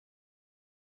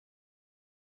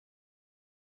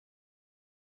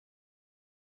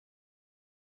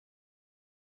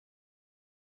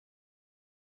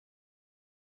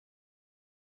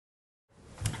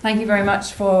Thank you very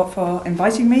much for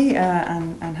inviting me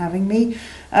and having me.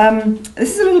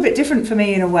 This is a little bit different for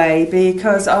me in a way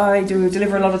because I do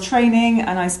deliver a lot of training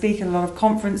and I speak at a lot of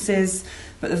conferences,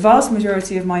 but the vast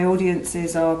majority of my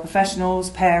audiences are professionals,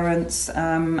 parents,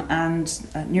 and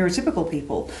neurotypical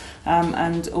people.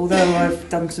 And although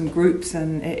I've done some groups,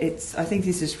 and I think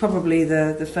this is probably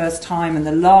the first time and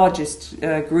the largest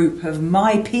group of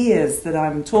my peers that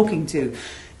I'm talking to,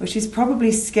 which is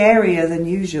probably scarier than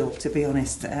usual, to be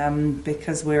honest,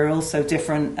 because we're all so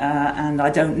different, and I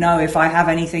don't know if I have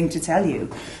anything to tell you,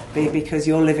 because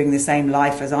you're living the same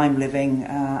life as I'm living,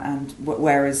 and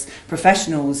whereas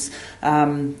professionals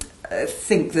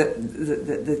think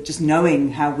that just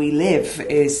knowing how we live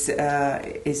is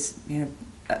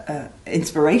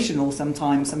inspirational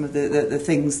sometimes, some of the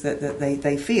things that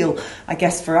they feel. I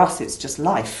guess for us it's just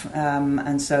life,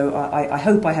 and so I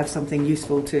hope I have something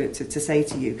useful to say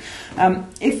to you.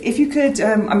 If you could,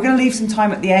 I'm going to leave some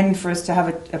time at the end for us to have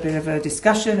a bit of a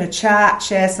discussion, a chat,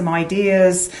 share some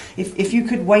ideas. If you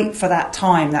could wait for that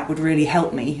time, that would really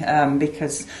help me,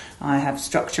 because I have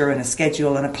structure and a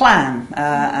schedule and a plan,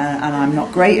 and I'm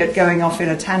not great at going off in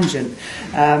a tangent.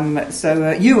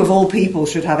 So you, of all people,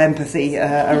 should have empathy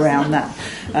around that.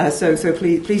 So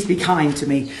please be kind to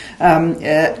me.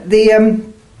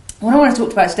 What I want to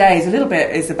talk about today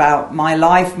is about my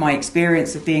life, my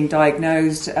experience of being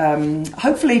diagnosed,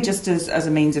 hopefully just as a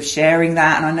means of sharing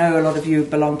that. And I know a lot of you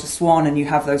belong to Swan and you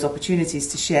have those opportunities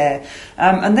to share.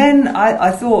 And then I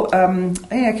thought,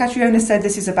 Catriona said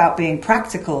this is about being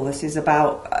practical. This is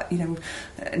about,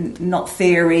 not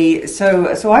theory.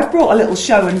 So I've brought a little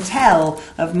show and tell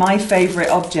of my favourite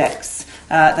objects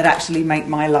that actually make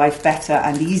my life better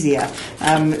and easier.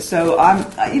 So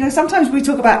sometimes we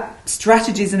talk about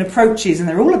strategies and approaches and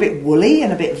they're all a bit woolly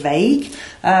and a bit vague.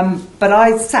 But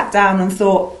I sat down and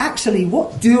thought, actually,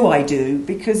 what do I do?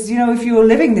 Because, if you're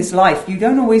living this life, you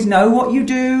don't always know what you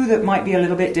do that might be a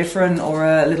little bit different or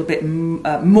a little bit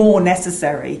more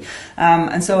necessary.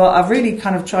 And so I've really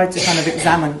kind of tried to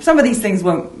examine. Some of these things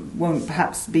won't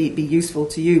perhaps be useful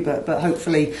to you, but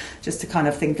hopefully just to kind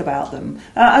of think about them.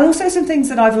 And also some things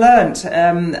that I've learned.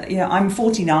 I'm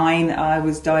 49. I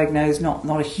was diagnosed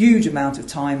not a huge amount of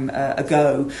time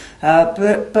ago,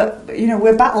 but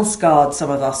we're battle scarred,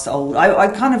 some of us old. I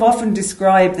kind of often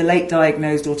describe the late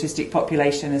diagnosed autistic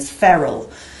population as feral.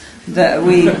 That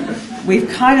we've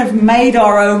kind of made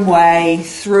our own way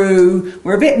through.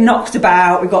 We're a bit knocked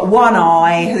about. We've got one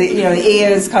eye, the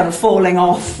ears kind of falling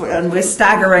off, and we're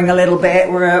staggering a little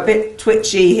bit. We're a bit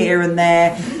twitchy here and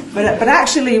there, but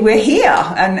actually we're here,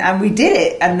 and we did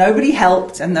it, and nobody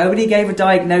helped, and nobody gave a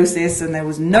diagnosis, and there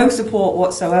was no support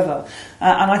whatsoever.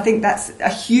 And I think that's a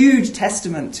huge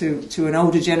testament to an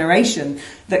older generation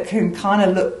that can kind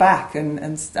of look back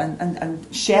and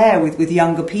share with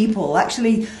younger people.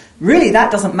 Actually, really,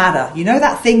 that doesn't matter.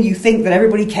 That thing you think that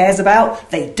everybody cares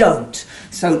about, they don't.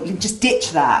 So just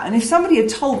ditch that. And if somebody had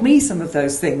told me some of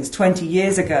those things 20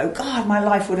 years ago, God, my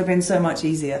life would have been so much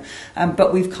easier.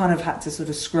 But we've kind of had to sort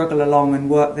of struggle along and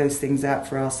work those things out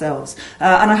for ourselves.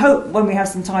 And I hope when we have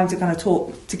some time to kind of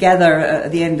talk together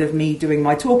at the end of me doing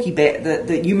my talky bit,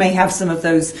 that you may have some of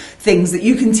those things that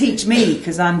you can teach me,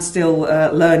 because I'm still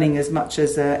learning as much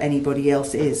as anybody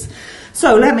else is.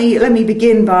 So let me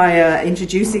begin by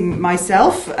introducing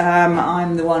myself.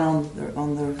 I'm the one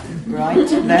on the right,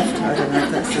 left. I don't know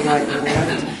if that's the right or the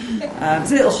left.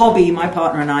 It's a little hobby my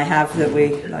partner and I have, that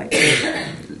we like to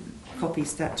copy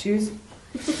statues.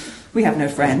 We have no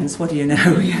friends. What do you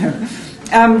know?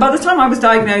 By the time I was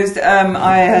diagnosed,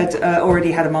 I had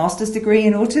already had a master's degree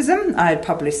in autism. I had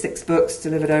published 6 books,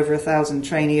 delivered over 1,000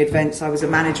 trainee events. I was a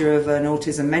manager of an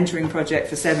autism mentoring project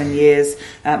for 7 years.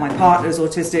 My partner's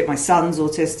autistic, my son's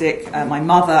autistic, my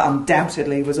mother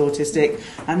undoubtedly was autistic.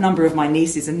 A number of my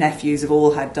nieces and nephews have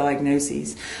all had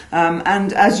diagnoses.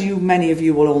 And as many of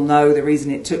you will all know, the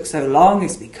reason it took so long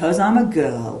is because I'm a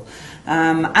girl.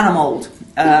 And I'm old.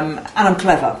 And I'm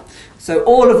clever. So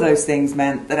all of those things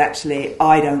meant that actually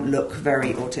I don't look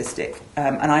very autistic.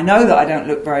 And I know that I don't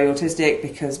look very autistic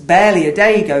because barely a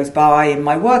day goes by in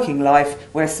my working life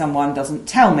where someone doesn't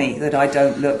tell me that I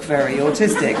don't look very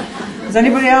autistic. Does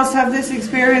anybody else have this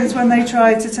experience when they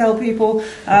try to tell people?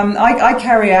 I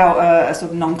carry out a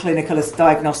sort of non-clinical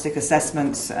diagnostic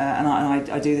assessments, and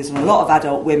I do this on a lot of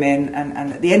adult women,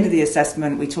 and at the end of the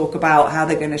assessment we talk about how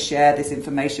they're going to share this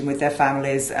information with their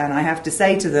families, and I have to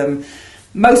say to them,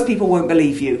 most people won't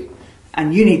believe you,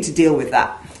 and you need to deal with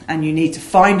that, and you need to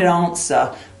find an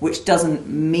answer which doesn't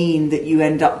mean that you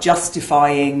end up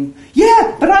justifying,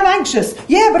 yeah, but I'm anxious,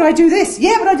 yeah, but I do this,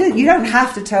 yeah, but I do. You don't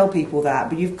have to tell people that,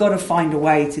 but you've got to find a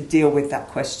way to deal with that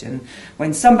question.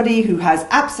 When somebody who has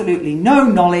absolutely no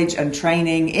knowledge and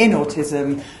training in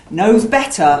autism knows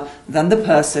better than the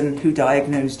person who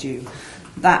diagnosed you.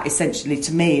 That essentially,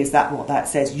 to me, is that what that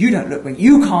says. You don't look,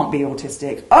 you can't be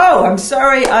autistic. Oh, I'm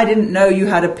sorry, I didn't know you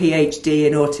had a PhD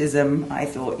in autism. I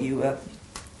thought you were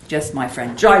just my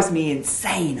friend. Drives me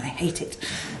insane. I hate it.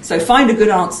 So find a good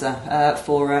answer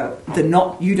for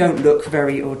the you don't look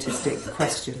very autistic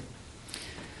question.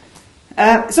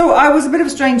 So I was a bit of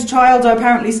a strange child. I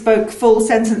apparently spoke full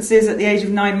sentences at the age of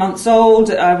 9 months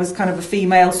old. I was kind of a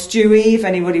female Stewie, if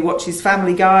anybody watches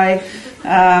Family Guy.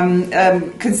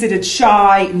 Considered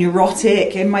shy,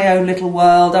 neurotic, in my own little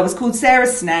world. I was called Sarah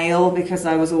Snail because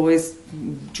I was always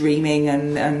dreaming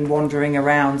and wandering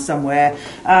around somewhere.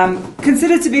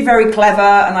 Considered to be very clever,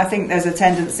 and I think there's a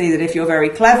tendency that if you're very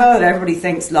clever, that everybody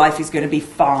thinks life is going to be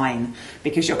fine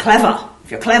because you're clever. If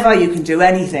you're clever, you can do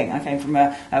anything. I came from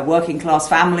a working class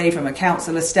family, from a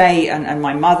council estate, and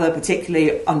my mother,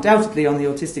 particularly undoubtedly on the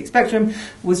autistic spectrum,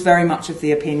 was very much of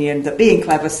the opinion that being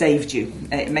clever saved you.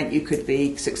 It meant you could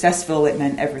be successful. It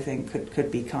meant everything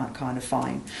could be kind of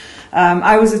fine.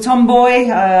 I was a tomboy.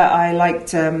 I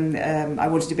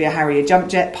wanted to be a Harrier jump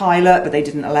jet pilot, but they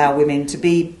didn't allow women to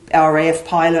be RAF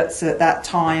pilots at that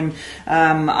time.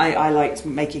 I liked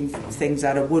making things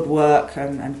out of woodwork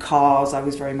and cars. I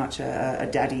was very much a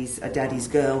daddy's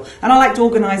girl, and I liked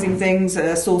organising things,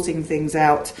 sorting things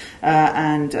out,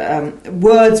 and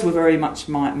words were very much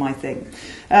my thing.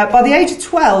 By the age of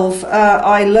 12,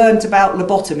 I learnt about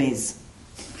lobotomies.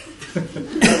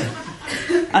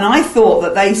 And I thought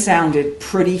that they sounded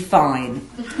pretty fine.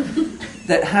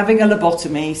 That having a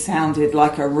lobotomy sounded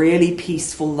like a really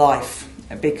peaceful life,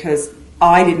 because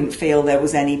I didn't feel there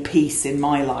was any peace in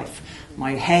my life.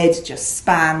 My head just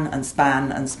span and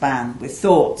span and span with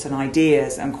thoughts and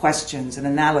ideas and questions and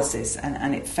analysis,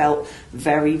 and it felt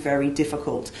very, very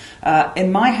difficult.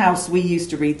 In my house, we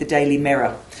used to read the Daily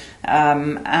Mirror.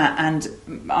 And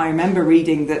I remember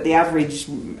reading that the average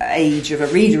age of a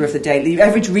reader of the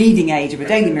average reading age of a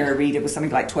Daily Mirror reader was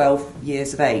something like 12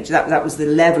 years of age. That was the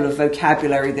level of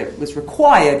vocabulary that was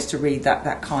required to read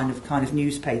that kind of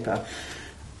newspaper.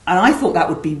 And I thought that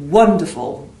would be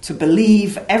wonderful, to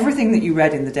believe everything that you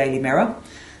read in the Daily Mirror,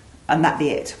 and that be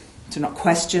it. To not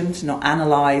question, to not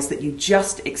analyse, that you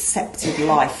just accepted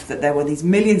life, that there were these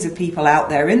millions of people out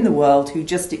there in the world who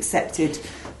just accepted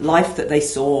life that they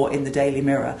saw in the Daily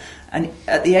Mirror. And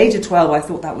at the age of 12, I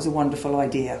thought that was a wonderful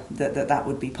idea, that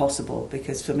would be possible,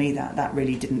 because for me that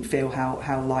really didn't feel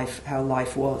how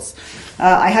life was.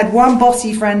 I had one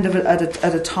bossy friend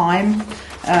at a time.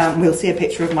 We'll see a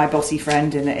picture of my bossy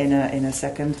friend in a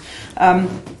second.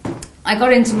 I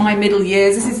got into my middle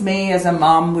years. This is me as a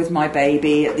mum with my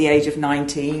baby at the age of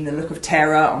 19, the look of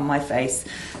terror on my face.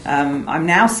 I'm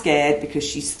now scared because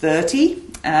she's 30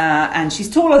 and she's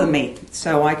taller than me,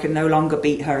 so I can no longer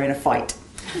beat her in a fight.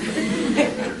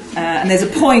 And there's a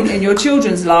point in your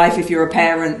children's life, if you're a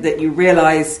parent, that you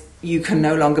realise you can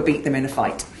no longer beat them in a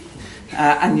fight.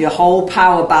 And your whole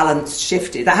power balance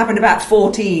shifted. That happened about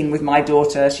 14 with my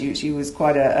daughter. She was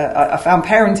quite I found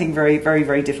parenting very, very,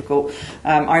 very difficult.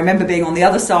 I remember being on the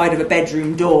other side of a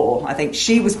bedroom door. I think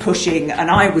she was pushing and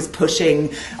I was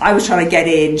pushing. I was trying to get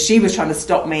in. She was trying to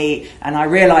stop me. And I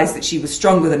realised that she was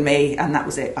stronger than me, and that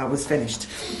was it. I was finished.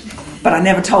 But I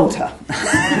never told her.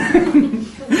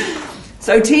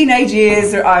 So teenage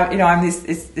years, I'm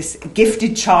this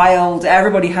gifted child.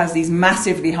 Everybody has these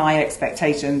massively high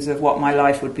expectations of what my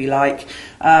life would be like.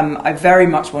 I very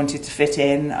much wanted to fit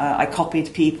in. I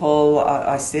copied people.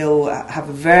 I still have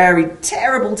a very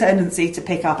terrible tendency to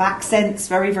pick up accents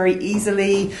very, very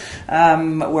easily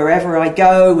wherever I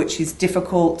go, which is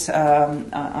difficult.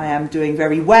 I am doing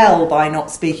very well by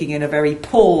not speaking in a very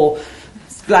poor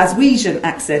Glaswegian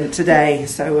accent today,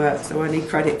 so I need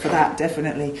credit for that,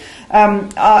 definitely.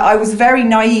 I was very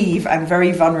naive and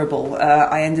very vulnerable.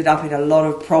 I ended up in a lot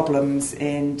of problems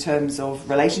in terms of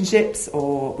relationships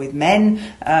or with men,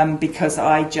 because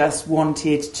I just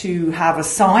wanted to have a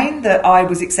sign that I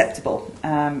was acceptable.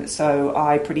 So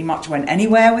I pretty much went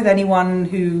anywhere with anyone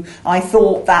who I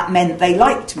thought that meant they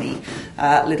liked me.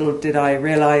 Little did I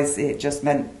realise it just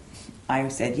meant I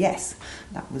said yes.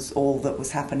 That was all that was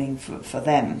happening for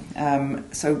them.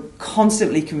 So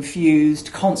constantly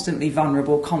confused, constantly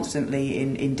vulnerable, constantly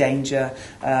in danger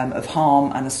of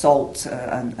harm and assault,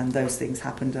 and those things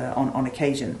happened on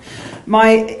occasion.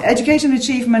 My education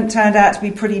achievement turned out to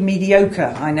be pretty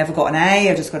mediocre. I never got an A,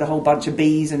 I just got a whole bunch of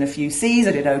B's and a few C's.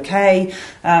 I did okay,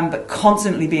 but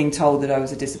constantly being told that I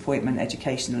was a disappointment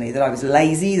educationally, that I was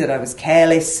lazy, that I was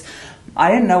careless. I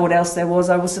didn't know what else there was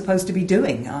I was supposed to be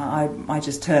doing. I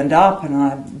just turned up and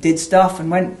I did stuff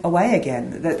and went away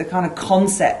again. The kind of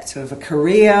concept of a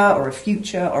career or a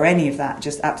future or any of that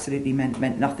just absolutely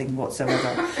meant nothing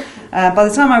whatsoever. By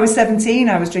the time I was 17,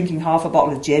 I was drinking half a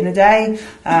bottle of gin a day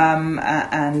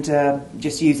and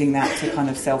just using that to kind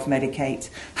of self-medicate.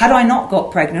 Had I not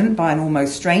got pregnant by an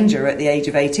almost stranger at the age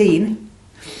of 18,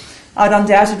 I'd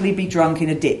undoubtedly be drunk in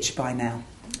a ditch by now.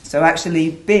 So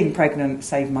actually, being pregnant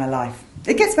saved my life.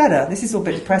 It gets better. This is all a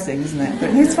bit depressing, isn't it?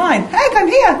 But it's fine. Heck, I'm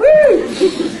here!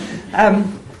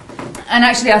 Woo! And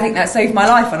actually, I think that saved my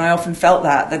life, and I often felt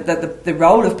that the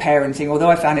role of parenting, although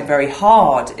I found it very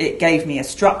hard, it gave me a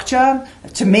structure.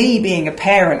 To me, being a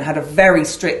parent had a very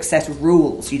strict set of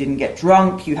rules. You didn't get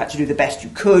drunk, you had to do the best you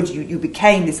could, you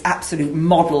became this absolute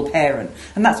model parent.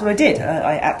 And that's what I did.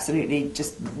 I absolutely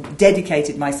just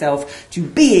dedicated myself to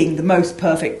being the most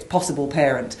perfect possible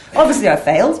parent. Obviously, I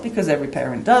failed, because every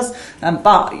parent does,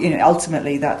 but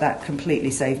ultimately that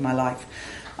completely saved my life.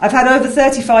 I've had over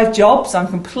 35 jobs. I'm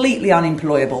completely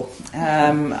unemployable.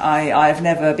 I've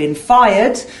never been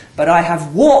fired, but I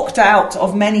have walked out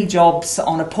of many jobs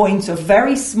on a point of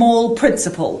very small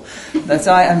principle.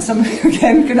 And some of you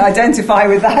again can identify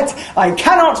with that. I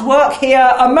cannot work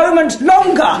here a moment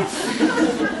longer.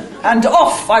 And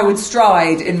off I would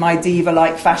stride in my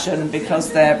diva-like fashion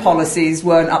because their policies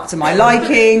weren't up to my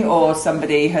liking, or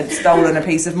somebody had stolen a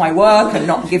piece of my work and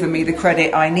not given me the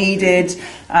credit I needed.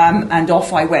 And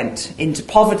off I went into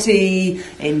poverty,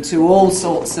 into all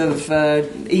sorts of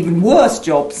even worse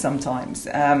jobs sometimes.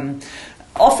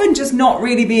 Often just not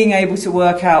really being able to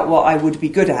work out what I would be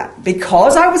good at.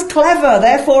 Because I was clever,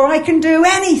 therefore I can do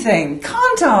anything,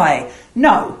 can't I?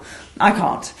 No, I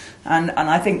can't. And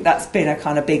I think that's been a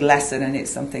kind of big lesson, and it's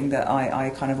something that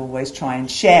I kind of always try and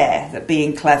share, that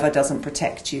being clever doesn't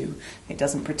protect you. It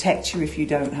doesn't protect you if you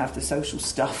don't have the social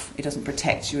stuff. It doesn't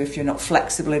protect you if you're not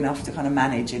flexible enough to kind of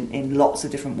manage in lots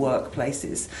of different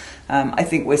workplaces. I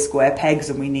think we're square pegs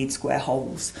and we need square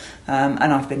holes. And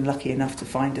I've been lucky enough to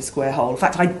find a square hole. In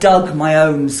fact, I dug my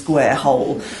own square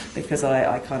hole because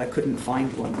I kind of couldn't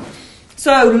find one.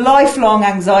 So lifelong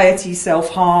anxiety,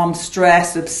 self-harm,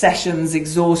 stress, obsessions,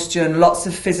 exhaustion, lots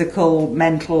of physical,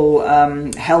 mental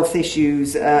health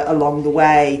issues along the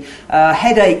way.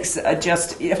 Headaches are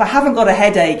just, if I haven't got a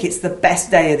headache, it's the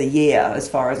best day of the year as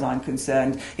far as I'm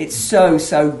concerned. It's so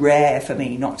rare for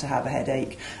me not to have a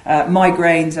headache.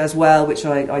 Migraines as well, which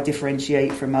I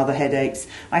differentiate from other headaches.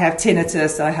 I have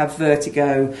tinnitus, I have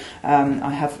vertigo,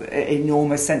 I have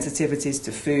enormous sensitivities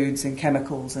to foods and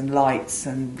chemicals and lights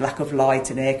and lack of light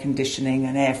and air conditioning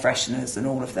and air fresheners and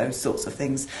all of those sorts of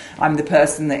things. I'm the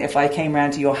person that if I came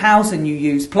round to your house and you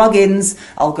use plug-ins,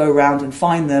 I'll go round and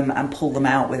find them and pull them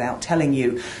out without telling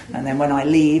you. And then when I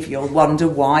leave, you'll wonder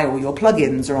why all your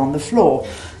plug-ins are on the floor.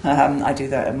 I do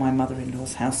that at my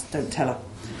mother-in-law's house. Don't tell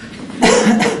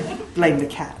her. Blame the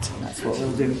cat. That's what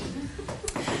we'll do.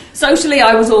 Socially,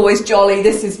 I was always jolly.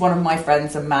 This is one of my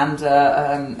friends,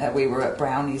 Amanda. We were at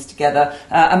Brownies together.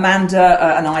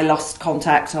 Amanda and I lost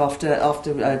contact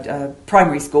after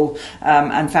primary school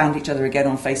and found each other again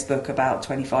on Facebook about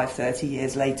 25, 30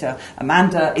 years later.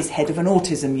 Amanda is head of an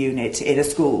autism unit in a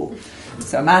school.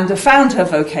 So Amanda found her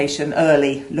vocation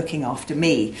early, looking after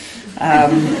me.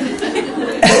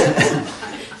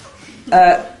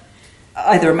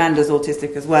 Either Amanda's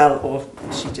autistic as well, or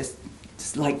she just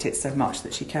liked it so much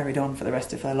that she carried on for the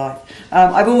rest of her life.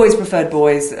 I've always preferred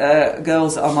boys.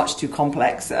 Girls are much too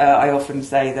complex. I often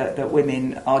say that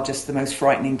women are just the most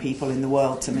frightening people in the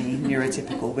world to me,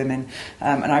 neurotypical women.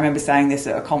 And I remember saying this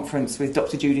at a conference with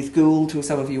Dr. Judith Gould, who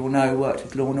some of you will know worked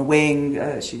with Lorna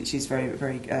Wing. She's very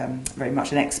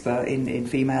much an expert in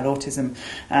female autism.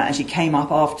 And she came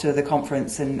up after the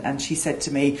conference and she said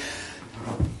to me,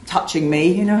 touching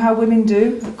me, you know how women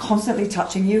do, constantly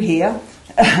touching you here.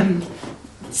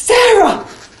 Sarah,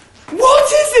 what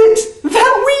is it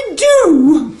that we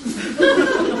do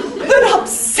that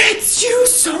upsets you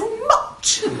so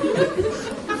much?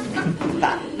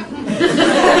 That.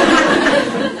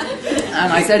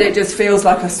 And I said it just feels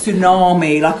like a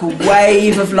tsunami, like a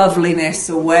wave of loveliness,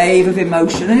 a wave of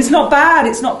emotion. And it's not bad,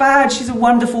 it's not bad. She's a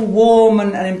wonderful, warm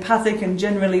and empathic and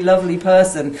generally lovely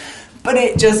person. but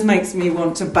it just makes me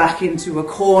want to back into a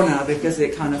corner because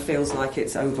it kind of feels like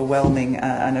it's overwhelming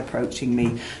and approaching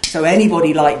me. So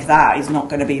anybody like that is not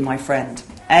going to be my friend.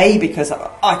 A, because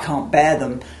I can't bear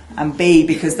them, and B,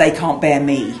 because they can't bear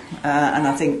me. And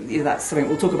I think that's something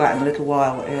we'll talk about in a little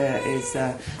while.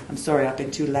 I'm sorry, I've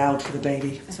been too loud for the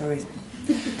baby. Sorry.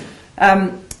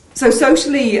 So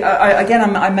socially,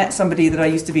 I met somebody that I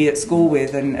used to be at school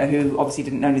with and who obviously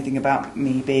didn't know anything about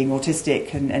me being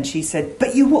autistic. And she said,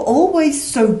 but you were always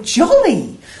so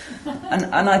jolly.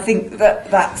 And I think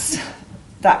that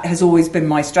has always been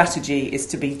my strategy, is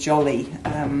to be jolly.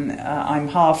 I'm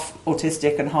half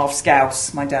autistic and half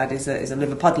Scouse. My dad is a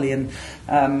Liverpudlian,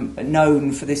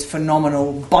 known for this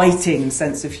phenomenal biting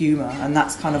sense of humour, and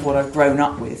that's kind of what I've grown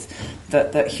up with,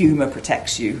 that humour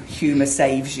protects you, humour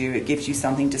saves you, it gives you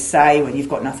something to say when you've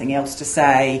got nothing else to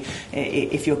say.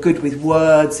 If you're good with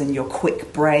words and you're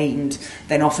quick-brained,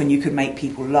 then often you can make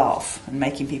people laugh, and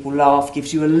making people laugh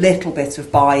gives you a little bit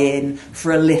of buy-in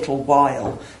for a little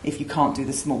while if you can't do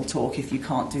the small talk, if you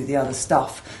can't do the other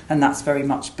stuff. And that's very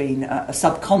much been a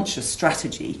subconscious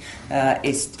strategy,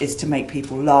 is to make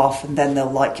people laugh, and then they'll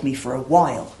like me for a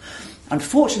while.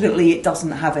 Unfortunately, it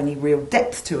doesn't have any real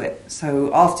depth to it.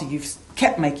 So after you've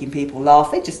kept making people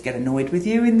laugh, they just get annoyed with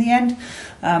you in the end,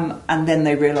 and then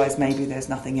they realise maybe there's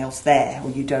nothing else there,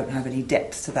 or you don't have any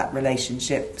depth to that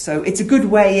relationship. So it's a good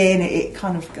way in. It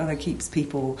kind of keeps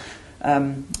people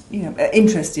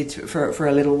interested for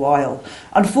a little while.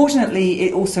 Unfortunately,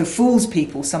 it also fools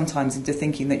people sometimes into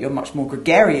thinking that you're much more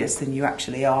gregarious than you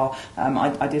actually are.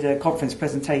 I did a conference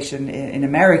presentation in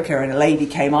America, and a lady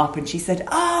came up and she said,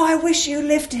 "Oh, I wish you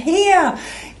lived here.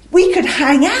 We could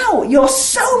hang out. You're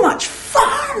so much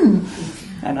fun."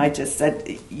 And I just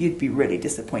said, "You'd be really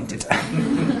disappointed."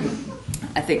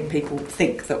 I think people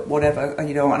think that whatever,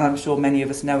 and I'm sure many of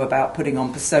us know about putting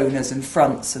on personas and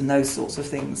fronts and those sorts of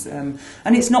things. And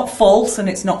it's not false and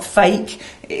it's not fake.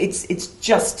 It's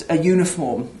just a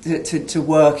uniform to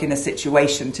work in a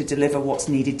situation, to deliver what's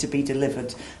needed to be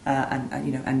delivered,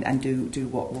 and do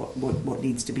what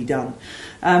needs to be done.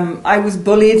 I was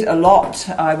bullied a lot.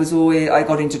 I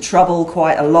got into trouble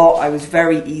quite a lot. I was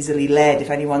very easily led. If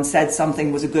anyone said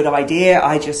something was a good idea,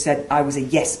 I just said I was a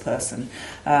yes person.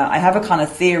 I have a kind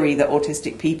of theory that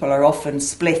autistic people are often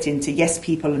split into yes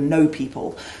people and no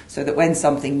people, so that when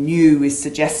something new is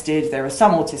suggested, there are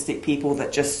some autistic people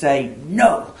that just say,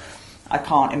 no, I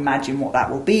can't imagine what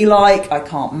that will be like, I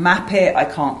can't map it, I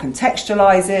can't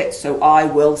contextualize it, so I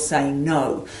will say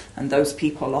no. And those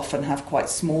people often have quite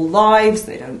small lives,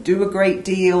 they don't do a great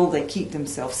deal, they keep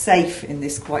themselves safe in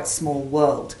this quite small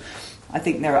world. I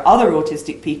think there are other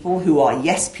autistic people who are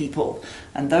yes people,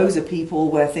 and those are people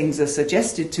where things are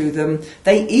suggested to them.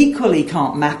 They equally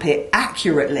can't map it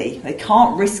accurately. They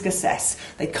can't risk assess.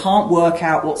 They can't work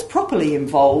out what's properly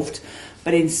involved.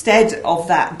 But instead of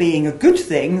that being a good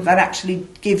thing, that actually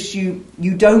gives you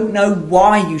don't know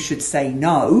why you should say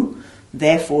no,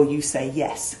 therefore you say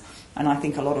yes. And I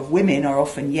think a lot of women are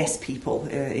often yes people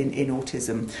in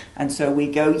autism. And so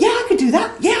we go, yeah, I could do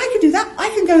that. Yeah, I could do that. I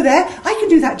can go there. I can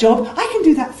do that job. I can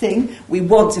do that thing. We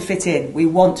want to fit in. We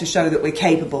want to show that we're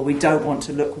capable. We don't want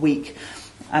to look weak.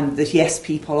 And the yes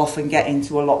people often get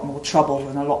into a lot more trouble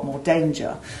and a lot more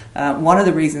danger. One of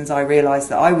the reasons I realised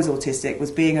that I was autistic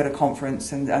was being at a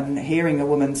conference and hearing a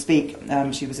woman speak.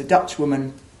 She was a Dutch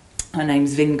woman. Her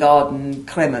name's Vingarden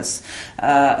Clemmers,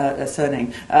 a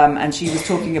surname, and she was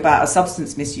talking about a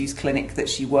substance misuse clinic that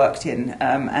she worked in,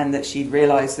 and that she'd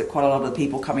realised that quite a lot of the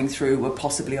people coming through were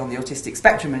possibly on the autistic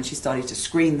spectrum, and she started to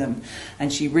screen them.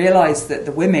 And she realised that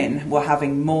the women were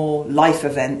having more life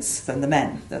events than the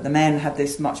men, that the men had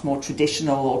this much more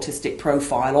traditional autistic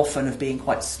profile, often of being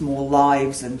quite small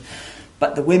lives,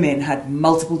 but the women had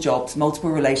multiple jobs,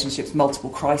 multiple relationships, multiple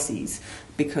crises,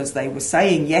 because they were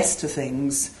saying yes to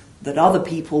things that other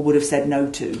people would have said no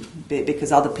to,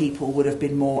 because other people would have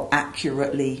been more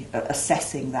accurately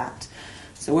assessing that.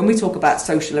 So when we talk about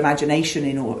social imagination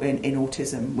in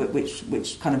autism,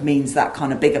 which kind of means that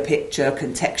kind of bigger picture,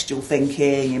 contextual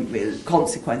thinking,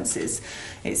 consequences,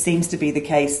 it seems to be the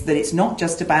case that it's not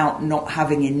just about not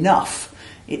having enough,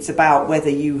 it's about whether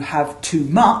you have too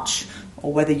much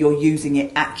or whether you're using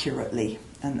it accurately.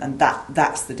 And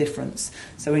that's the difference.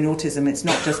 So in autism, it's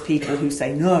not just people who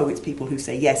say no, it's people who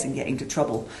say yes and get into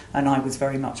trouble. And I was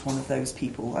very much one of those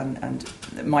people. And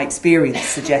my experience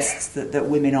suggests that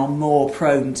women are more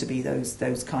prone to be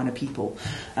those kind of people.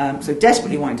 So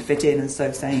desperately wanting to fit in, and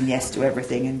so saying yes to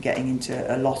everything and getting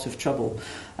into a lot of trouble.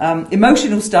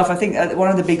 Emotional stuff, I think one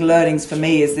of the big learnings for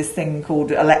me is this thing called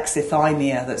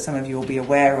alexithymia that some of you will be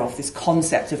aware of, this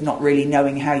concept of not really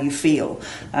knowing how you feel.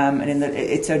 And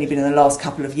it's only been in the last couple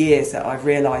couple of years that I've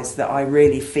realised that I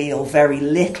really feel very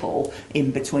little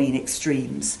in between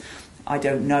extremes. I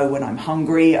don't know when I'm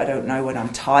hungry, I don't know when I'm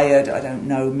tired, I don't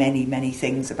know many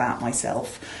things about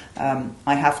myself.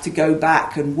 I have to go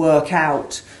back and work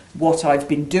out what I've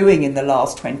been doing in the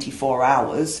last 24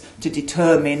 hours to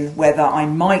determine whether I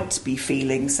might be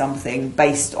feeling something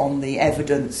based on the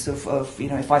evidence of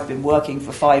if I've been working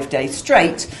for 5 days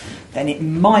straight, then it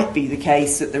might be the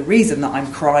case that the reason that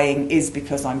I'm crying is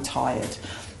because I'm tired.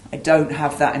 I don't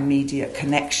have that immediate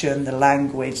connection, the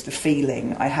language, the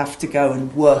feeling. I have to go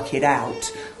and work it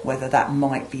out, whether that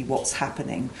might be what's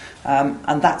happening.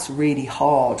 And that's really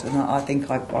hard, and I think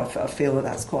I feel that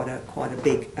that's quite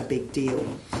a big deal.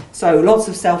 So lots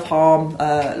of self-harm,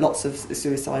 lots of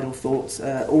suicidal thoughts,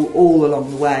 all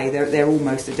along the way. They're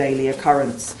almost a daily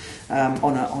occurrence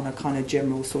on a kind of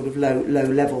general sort of low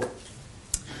level.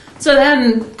 So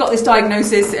then got this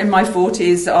diagnosis in my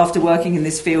 40s after working in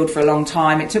this field for a long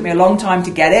time. It took me a long time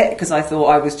to get it because I thought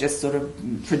I was just sort of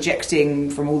projecting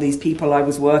from all these people I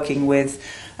was working with.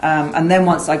 And then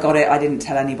once I got it, I didn't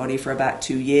tell anybody for about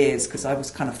 2 years because I was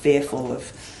kind of fearful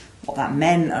of what that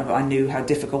meant. I knew how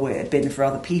difficult it had been for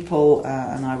other people,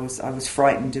 and I was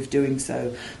frightened of doing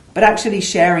so. But actually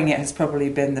sharing it has probably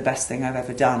been the best thing I've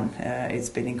ever done. It's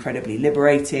been incredibly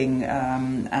liberating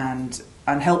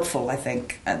and helpful, I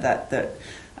think. And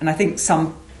I think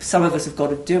some of us have got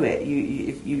to do it.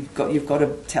 You've got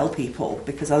to tell people,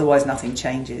 because otherwise nothing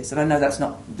changes. And I know that's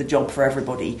not the job for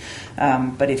everybody,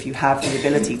 but if you have the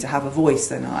ability to have a voice,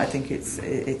 then I think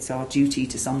it's our duty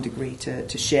to some degree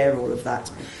to share all of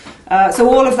that. So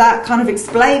all of that kind of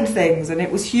explained things, and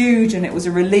it was huge, and it was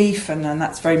a relief, and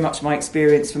that's very much my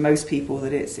experience for most people,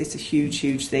 that it's a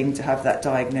huge thing to have that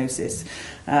diagnosis.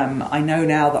 I know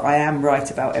now that I am right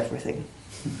about everything.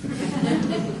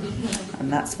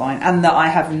 And that's fine. And that I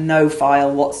have no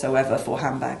file whatsoever for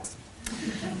handbags.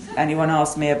 Anyone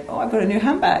asks me, oh, I've got a new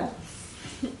handbag.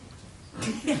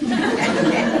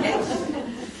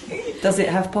 Does it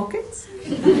have pockets?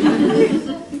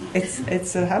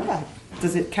 It's a handbag.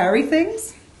 Does it carry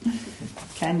things?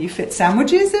 Can you fit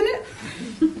sandwiches in it?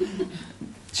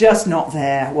 Just not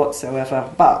there whatsoever.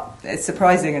 But it's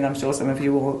surprising, and I'm sure some of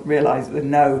you will realise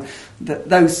and know that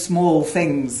those small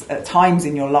things at times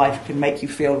in your life can make you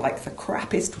feel like the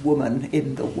crappiest woman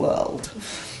in the world,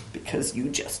 because you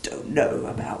just don't know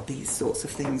about these sorts of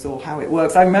things or how it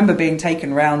works. I remember being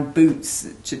taken round Boots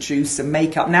to choose some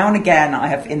makeup. Now and again, I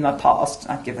have, in my past,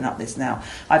 I've given up this now,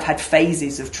 I've had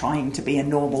phases of trying to be a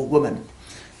normal woman.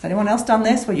 Has anyone else done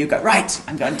this? Where you go, right,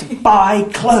 I'm going to buy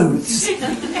clothes.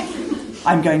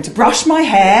 I'm going to brush my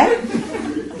hair,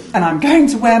 and I'm going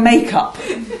to wear makeup.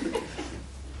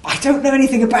 I don't know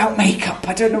anything about makeup.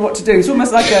 I don't know what to do. It's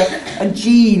almost like a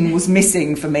gene was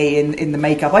missing for me in the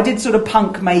makeup. I did sort of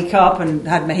punk makeup and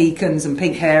had Mohicans and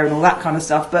pink hair and all that kind of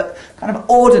stuff, but kind of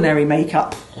ordinary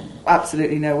makeup,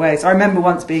 absolutely no way. So I remember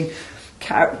once being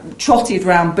trotted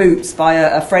round Boots by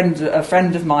a friend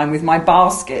of mine with my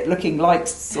basket, looking like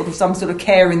sort of some sort of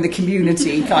care in the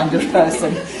community kind of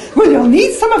person. Well, you'll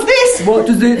need some of this. What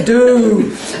does it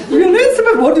do? You'll need some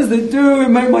of what does it do? It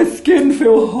made my skin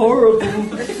feel horrible.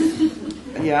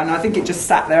 Yeah, and I think it just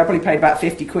sat there. I probably paid about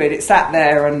 50 quid. It sat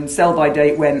there, and sell-by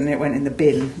date went, and it went in the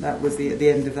bin. That was the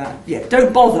end of that. Yeah,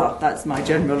 don't bother. That's my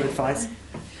general advice.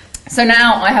 So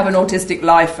now I have an autistic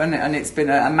life, and it's been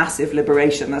a massive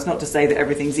liberation. That's not to say that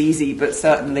everything's easy, but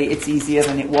certainly it's easier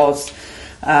than it was.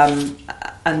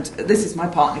 And this is my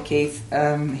partner, Keith.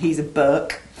 He's a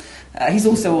Burke. He's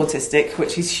also autistic,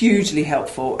 which is hugely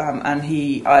helpful. And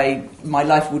my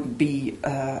life wouldn't be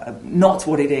not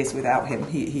what it is without him.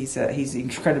 He's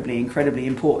incredibly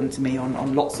important to me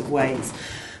on lots of ways.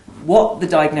 What the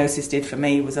diagnosis did for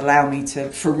me was allow me to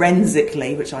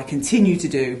forensically, which I continue to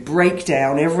do, break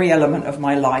down every element of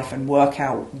my life and work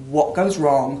out what goes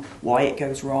wrong, why it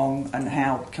goes wrong, and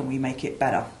how can we make it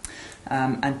better.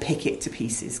 And pick it to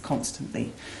pieces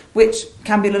constantly, which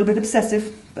can be a little bit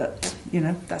obsessive, but,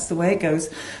 that's the way it goes.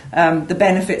 The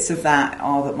benefits of that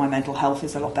are that my mental health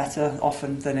is a lot better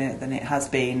often than it has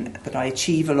been, that I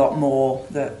achieve a lot more,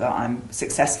 that I'm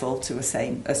successful to a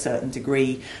certain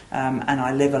degree, and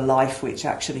I live a life which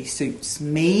actually suits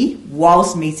me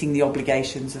whilst meeting the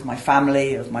obligations of my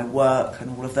family, of my work,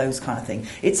 and all of those kind of things.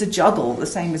 It's a juggle, the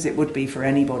same as it would be for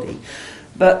anybody.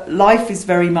 But life is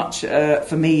very much,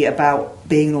 for me, about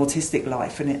being an autistic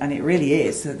life, and it really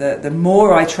is. The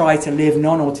more I try to live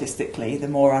non-autistically, the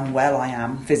more unwell I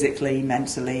am, physically,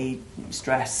 mentally,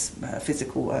 stress,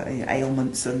 physical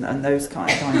ailments, and those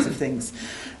kinds of things.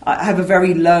 I have a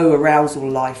very low arousal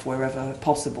life wherever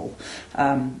possible.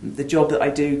 The job that I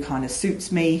do kind of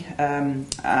suits me.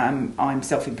 I'm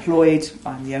self-employed.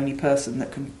 I'm the only person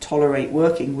that can tolerate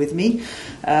working with me.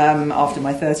 After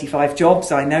my 35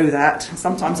 jobs, I know that.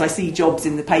 Sometimes I see jobs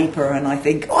in the paper and I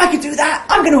think, oh, I could do that.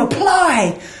 I'm going to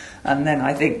apply. And then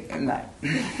I think, no,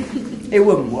 it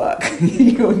wouldn't work.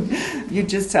 You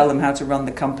just tell them how to run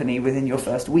the company within your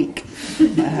first week.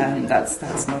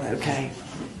 That's not okay.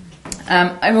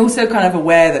 I'm also kind of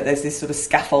aware that there's this sort of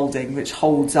scaffolding which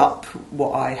holds up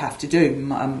what I have to do,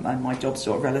 and my job's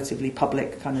sort of relatively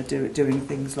public, kind of doing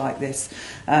things like this.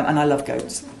 And I love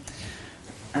goats.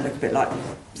 I look a bit like them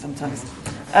sometimes.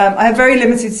 I have very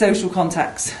limited social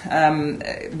contacts.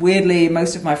 Weirdly,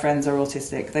 most of my friends are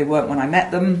autistic. They weren't when I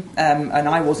met them, and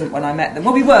I wasn't when I met them.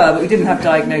 Well, we were, but we didn't have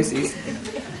diagnoses.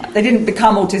 They didn't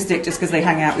become autistic just because they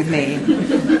hang out with me.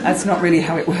 That's not really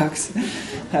how it works.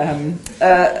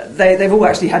 They've all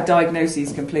actually had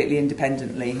diagnoses completely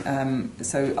independently.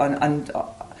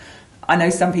 I know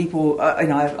some people, I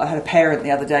had a parent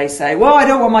the other day say, well, I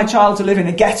don't want my child to live in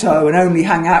a ghetto and only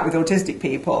hang out with autistic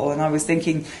people. And I was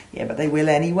thinking, yeah, but they will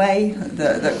anyway.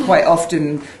 That quite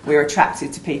often we're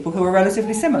attracted to people who are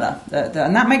relatively similar.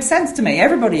 And that makes sense to me.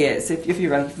 Everybody is. If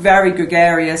you're a very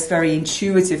gregarious, very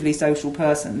intuitively social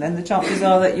person, then the chances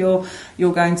are that you're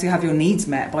going to have your needs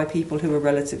met by people who are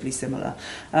relatively similar.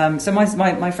 So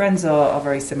my friends are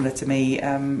very similar to me.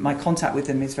 My contact with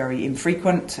them is very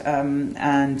infrequent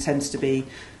and tends to be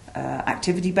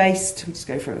activity-based. We just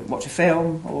go for watch a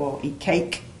film or eat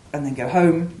cake and then go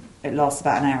home. It lasts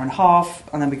about an hour and a half,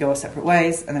 and then we go our separate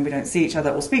ways, and then we don't see each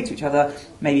other or speak to each other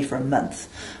maybe for a month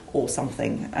or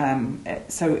something. And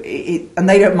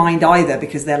they don't mind either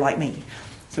because they're like me.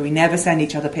 So we never send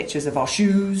each other pictures of our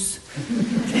shoes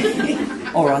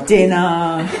or our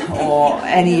dinner or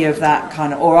any of that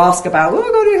kind of, or ask about,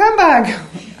 oh, got your handbag.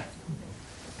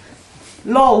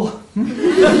 Lol.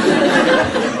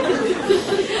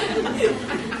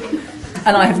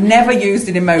 And I have never used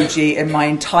an emoji in my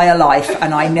entire life,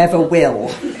 and I never will.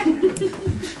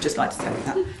 Just like to tell you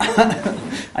that.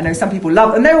 I know some people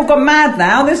love, and they've all gone mad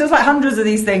now. There's just like hundreds of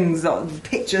these things,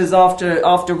 pictures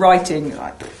after writing.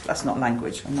 Like, that's not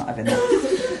language. I'm not having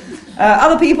that.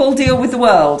 Other people deal with the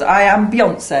world. I am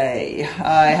Beyonce.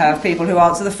 I have people who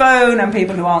answer the phone and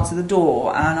people who answer the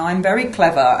door, and I'm very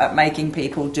clever at making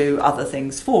people do other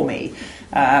things for me.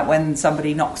 When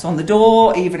somebody knocks on the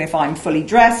door, even if I'm fully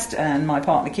dressed and my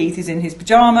partner Keith is in his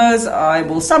pyjamas, I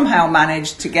will somehow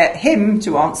manage to get him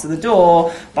to answer the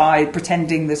door by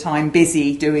pretending that I'm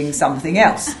busy doing something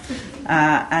else.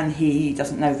 And he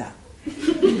doesn't know that.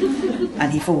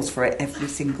 And he falls for it every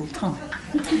single time.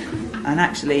 And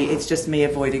actually, it's just me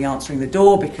avoiding answering the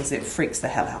door because it freaks the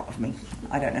hell out of me.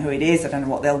 I don't know who it is, I don't know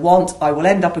what they'll want. I will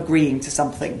end up agreeing to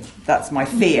something. That's my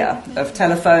fear of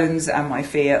telephones and my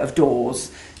fear of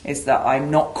doors, is that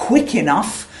I'm not quick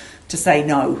enough to say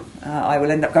no. I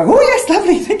will end up going, oh yes,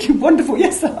 lovely, thank you, wonderful,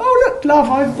 yes. Oh look, love,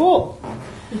 I've bought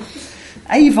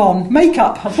Avon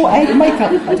makeup. I bought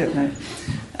makeup, I don't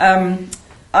know.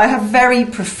 I have very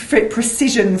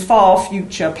precision, far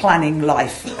future planning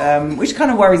life, which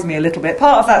kind of worries me a little bit.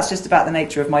 Part of that's just about the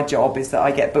nature of my job, is that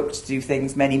I get booked to do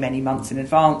things many, many months in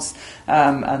advance,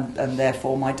 and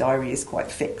therefore my diary is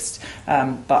quite fixed.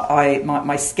 But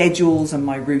my schedules and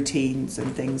my routines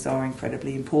and things are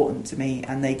incredibly important to me,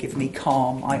 and they give me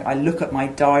calm. I look at my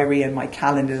diary and my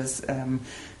calendars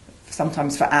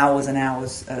sometimes for hours and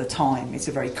hours at a time. It's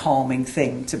a very calming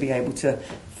thing to be able to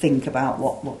think about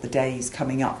what the days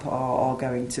coming up are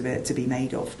going to be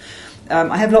made of.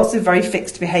 I have lots of very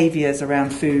fixed behaviours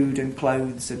around food and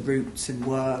clothes and routes and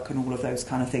work and all of those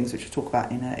kind of things, which we'll talk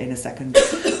about in a second.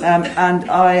 And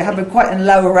I have quite a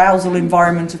low arousal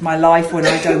environment of my life when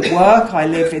I don't work. I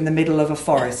live in the middle of a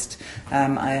forest.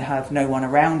 I have no one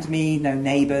around me, no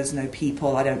neighbours, no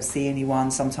people. I don't see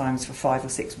anyone, sometimes for 5 or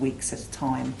 6 weeks at a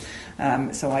time.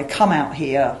 So I come out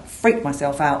here, freak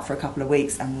myself out for a couple of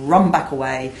weeks and run back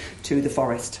away to the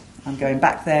forest. I'm going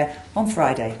back there on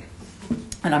Friday.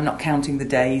 And I'm not counting the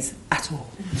days at all.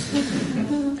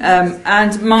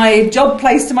 And my job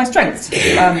plays to my strengths.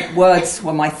 Words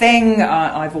were my thing.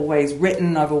 I've always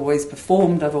written, I've always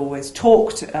performed, I've always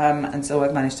talked, and so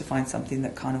I've managed to find something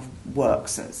that kind of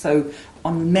works. So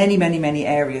on many, many, many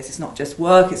areas, it's not just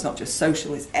work, it's not just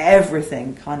social, it's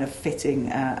everything kind of fitting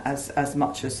as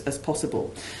much as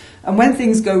possible. And when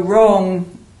things go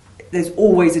wrong, there's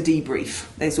always a debrief.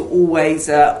 There's always,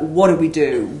 what did we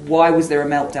do? Why was there a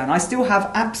meltdown? I still have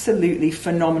absolutely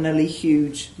phenomenally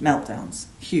huge meltdowns.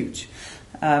 Huge.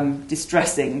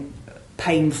 Distressing,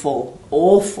 painful,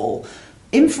 awful.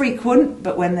 Infrequent,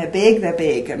 but when they're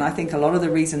big. And I think a lot of the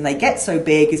reason they get so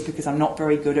big is because I'm not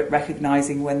very good at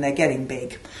recognising when they're getting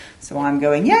big. So I'm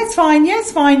going, yeah, it's fine, yeah,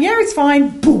 it's fine, yeah, it's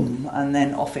fine, boom, and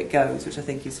then off it goes, which I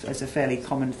think is a fairly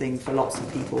common thing for lots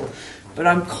of people. But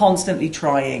I'm constantly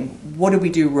trying, what did we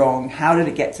do wrong? How did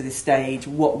it get to this stage?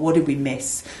 What did we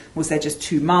miss? Was there just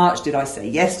too much? Did I say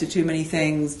yes to too many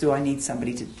things? Do I need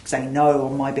somebody to say no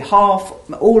on my behalf?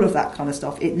 All of that kind of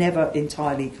stuff. It never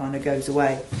entirely kind of goes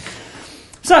away.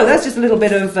 So that's just a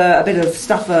bit of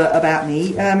stuff about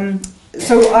me.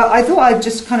 So I thought I'd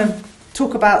just kind of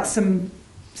talk about some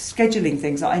scheduling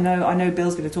things. I know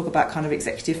Bill's going to talk about kind of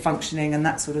executive functioning and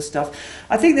that sort of stuff.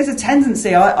 I think there's a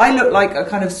tendency, I look like a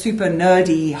kind of super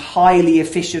nerdy, highly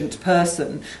efficient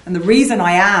person, and the reason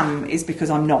I am is because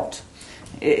I'm not.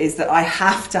 Is that I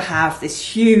have to have this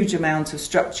huge amount of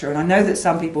structure, and I know that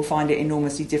some people find it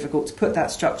enormously difficult to put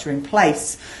that structure in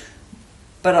place.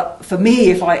 But for me,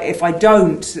 if I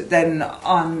don't, then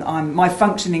my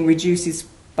functioning reduces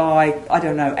by, I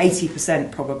don't know,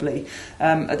 80% probably.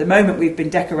 At the moment, we've been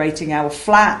decorating our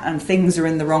flat and things are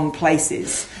in the wrong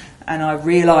places. And I've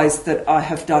realised that I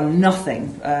have done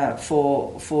nothing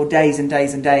for days and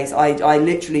days and days. I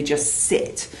literally just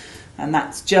sit. And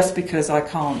that's just because I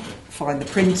can't find the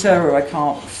printer or I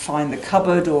can't find the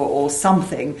cupboard or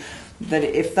something. That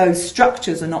if those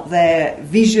structures are not there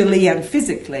visually and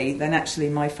physically, then actually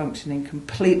my functioning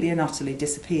completely and utterly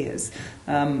disappears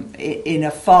in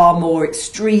a far more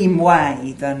extreme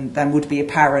way than would be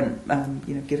apparent,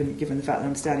 given the fact that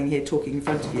I'm standing here talking in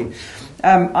front of you.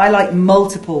 I like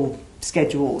multiple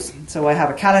schedules. So I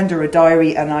have a calendar, a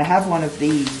diary, and I have one of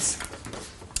these.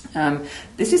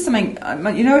 This is something,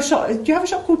 a shop. Do you have a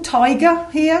shop called Tiger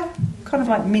here? Kind of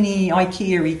like mini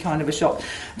IKEA-y kind of a shop.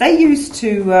 They used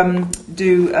to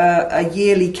do a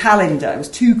yearly calendar. It was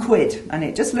 £2, and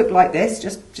it just looked like this,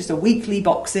 just a weekly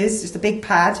boxes, just a big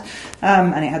pad,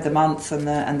 and it had the months and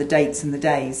the dates and the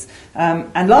days.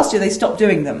 And last year they stopped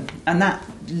doing them, and that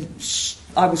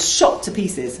I was shocked to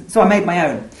pieces. So I made my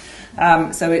own.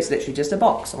 So it's literally just a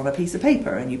box on a piece of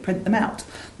paper, and you print them out.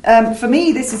 For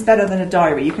me, this is better than a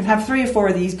diary. You can have 3 or 4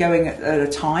 of these going at a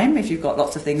time if you've got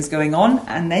lots of things going on,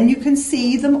 and then you can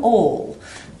see them all.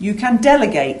 You can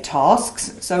delegate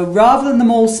tasks, so rather than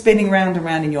them all spinning round and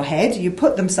round in your head, you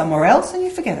put them somewhere else and you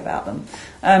forget about them.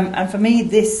 And for me,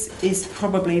 this is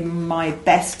probably my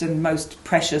best and most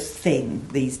precious thing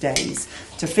these days,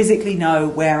 to physically know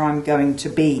where I'm going to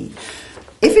be.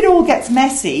 If it all gets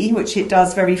messy, which it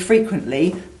does very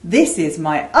frequently, this is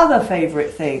my other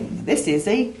favourite thing. This is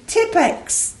a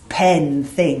Hendrickx pen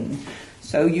thing.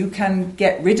 So you can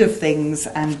get rid of things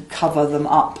and cover them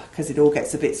up because it all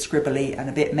gets a bit scribbly and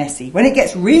a bit messy. When it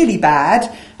gets really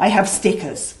bad, I have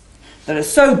stickers that are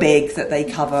so big that they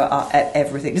cover up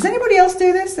everything. Does anybody else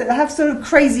do this? That have sort of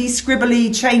crazy,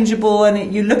 scribbly, changeable,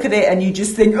 and you look at it and you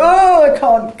just think, oh, I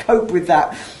can't cope with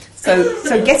that.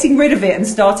 So getting rid of it and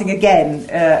starting again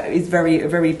is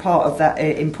very part of that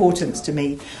importance to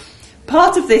me.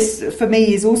 Part of this for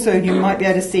me is also, you might be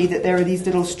able to see that there are these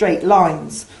little straight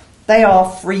lines. They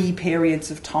are free periods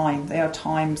of time. They are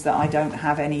times that I don't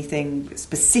have anything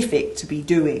specific to be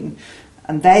doing,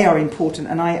 and they are important.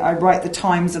 And I write the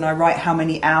times and I write how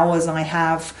many hours I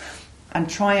have, and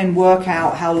try and work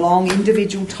out how long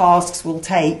individual tasks will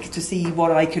take to see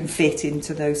what I can fit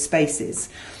into those spaces.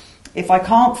 If I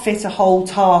can't fit a whole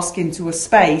task into a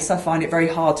space, I find it very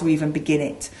hard to even begin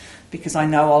it, because I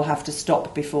know I'll have to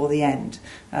stop before the end.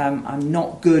 I'm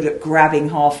not good at grabbing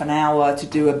half an hour to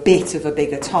do a bit of a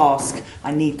bigger task.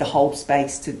 I need the whole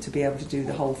space to be able to do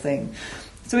the whole thing.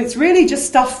 So it's really just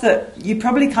stuff that you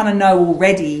probably kind of know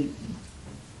already,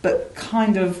 but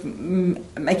kind of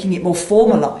making it more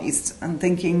formalised and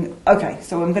thinking, okay,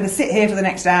 so I'm going to sit here for the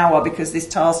next hour because this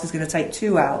task is going to take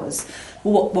 2 hours.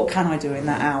 Well, what can I do in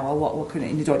that hour?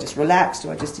 Do I just relax?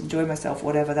 Do I just enjoy myself?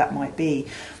 Whatever that might be.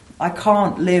 I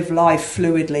can't live life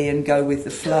fluidly and go with the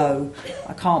flow.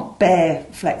 I can't bear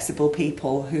flexible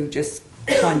people who just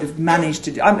kind of manage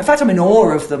to do. In fact, I'm in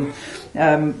awe of them.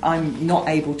 I'm not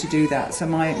able to do that. So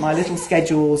my little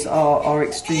schedules are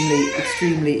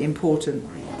extremely important.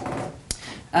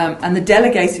 And the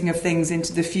delegating of things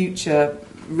into the future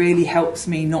really helps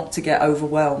me not to get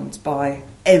overwhelmed by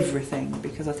everything,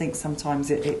 because I think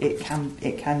sometimes it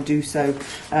can do so,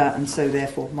 and so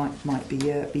therefore might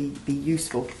be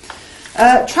useful.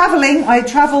 Travelling, I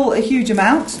travel a huge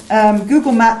amount.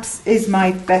 Google Maps is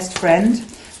my best friend.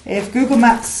 If Google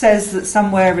Maps says that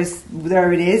somewhere is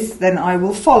there it is, then I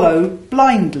will follow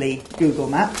blindly Google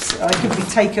Maps. I could be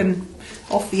taken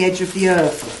off the edge of the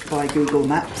earth by Google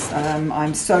Maps.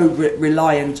 I'm so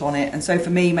reliant on it, and so for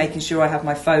me, making sure I have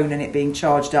my phone and it being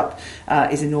charged up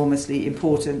is enormously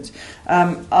important.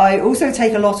 I also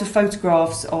take a lot of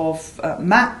photographs of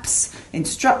maps,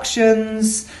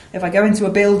 instructions. If I go into a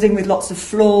building with lots of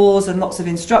floors and lots of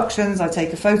instructions, I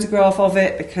take a photograph of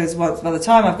it, because by the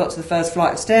time I've got to the first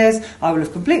flight of stairs, I will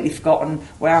have completely forgotten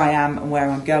where I am and where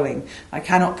I'm going. I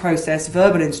cannot process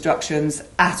verbal instructions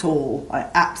at all. I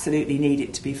absolutely need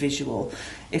it to be visual.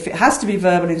 If it has to be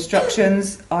verbal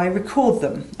instructions, I record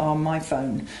them on my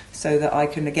phone so that I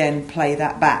can again play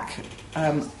that back.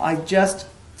 I just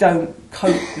don't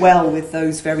cope well with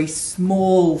those very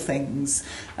small things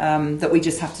that we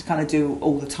just have to kind of do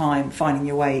all the time, finding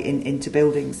your way into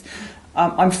buildings.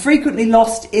 I'm frequently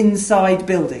lost inside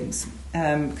buildings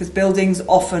because buildings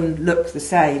often look the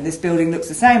same. This building looks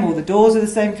the same, all the doors are the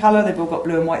same colour, they've all got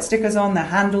blue and white stickers on, their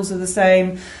handles are the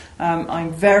same.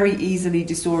 I'm very easily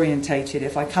disorientated.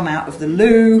 If I come out of the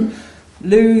loo,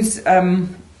 loos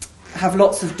have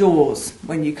lots of doors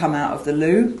when you come out of the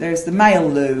loo. There's the male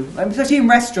loo, especially in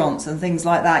restaurants and things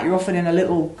like that. You're often in a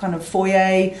little kind of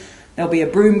foyer. There'll be a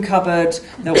broom cupboard,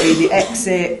 there'll be the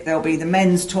exit, there'll be the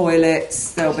men's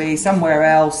toilets, there'll be somewhere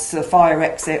else, a fire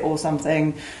exit or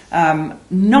something. 9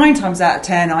 times out of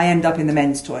 10, I end up in the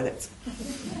men's toilets.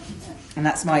 And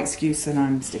that's my excuse, and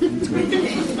I'm sticking to it.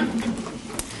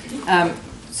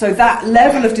 So that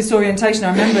level of disorientation,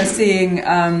 I remember seeing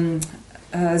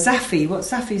Zafi.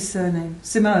 What's Zafi's surname?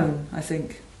 Simone, I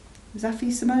think.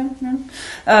 Zafi Simone? No?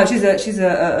 She's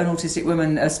an autistic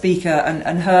woman, a speaker,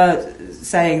 and her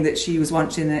saying that she was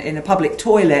once in a public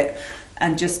toilet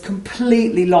and just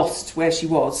completely lost where she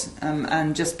was,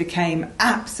 and just became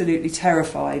absolutely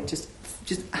terrified, just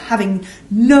having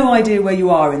no idea where you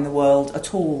are in the world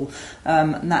at all.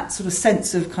 And that sort of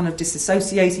sense of kind of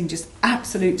disassociating, just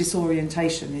absolute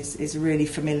disorientation is a really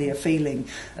familiar feeling.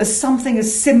 As something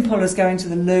as simple as going to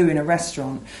the loo in a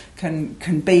restaurant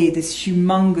can be this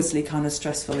humongously kind of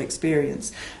stressful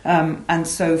experience. And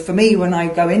so for me, when I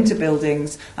go into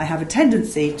buildings, I have a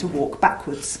tendency to walk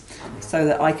backwards so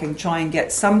that I can try and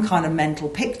get some kind of mental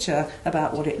picture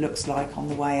about what it looks like on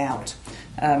the way out.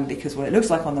 Because what it looks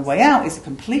like on the way out is a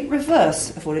complete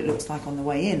reverse of what it looks like on the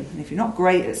way in. And if you're not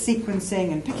great at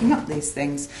sequencing and picking up these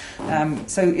things,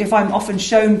 so if I'm often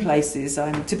shown places,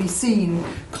 I'm to be seen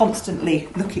constantly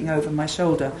looking over my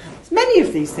shoulder. Many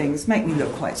of these things make me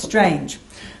look quite strange.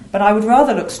 But I would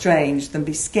rather look strange than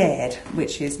be scared,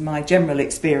 which is my general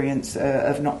experience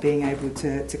of not being able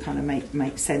to kind of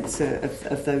make sense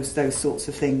of those sorts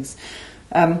of things.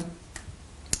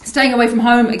 Staying away from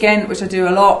home, again, which I do a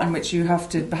lot, and which you have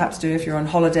to perhaps do if you're on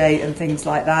holiday and things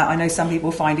like that. I know some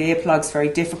people find earplugs very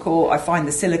difficult. I find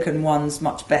the silicone ones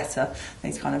much better.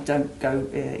 They kind of don't go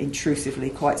intrusively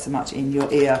quite so much in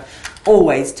your ear.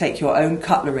 Always take your own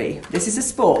cutlery. This is a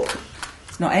spork.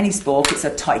 It's not any spork, it's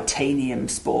a titanium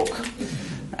spork.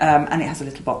 And it has a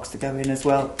little box to go in as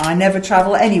well. I never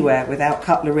travel anywhere without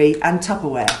cutlery and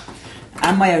Tupperware,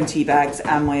 and my own tea bags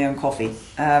and my own coffee.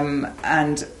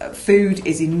 And food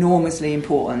is enormously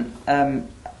important.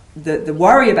 The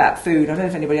worry about food, I don't know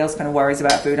if anybody else kind of worries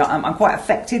about food. I'm quite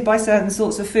affected by certain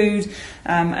sorts of food,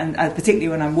 and particularly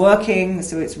when I'm working,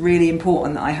 so it's really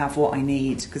important that I have what I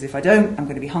need, because if I don't, I'm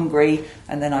going to be hungry,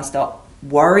 and then I start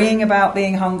worrying about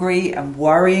being hungry and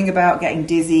worrying about getting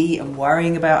dizzy and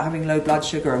worrying about having low blood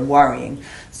sugar and worrying.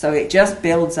 So it just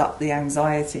builds up the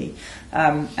anxiety.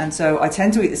 And so I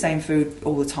tend to eat the same food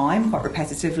all the time, quite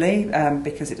repetitively,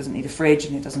 because it doesn't need a fridge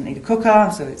and it doesn't need a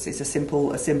cooker, so it's a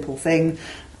simple thing.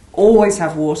 Always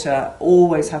have water,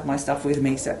 always have my stuff with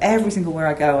me, so every single where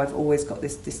I go I've always got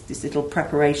this little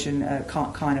preparation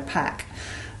kind of pack.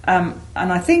 And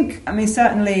I think, I mean,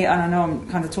 certainly, and I know I'm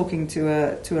kind of talking to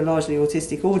a largely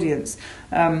autistic audience,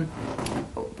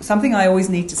 something I always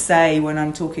need to say when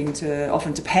I'm talking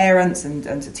often to parents and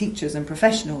to teachers and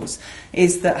professionals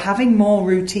is that having more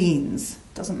routines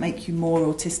doesn't make you more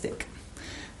autistic.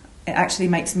 It actually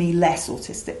makes me less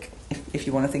autistic, if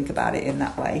you want to think about it in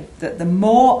that way. That the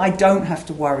more I don't have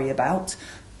to worry about,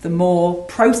 the more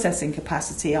processing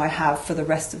capacity I have for the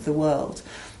rest of the world.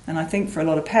 And I think for a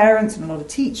lot of parents and a lot of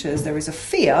teachers, there is a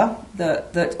fear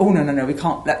that oh, no, we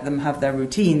can't let them have their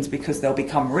routines because they'll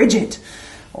become rigid.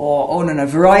 Or, oh, no,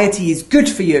 variety is good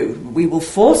for you. We will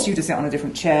force you to sit on a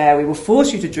different chair. We will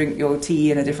force you to drink your tea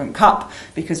in a different cup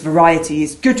because variety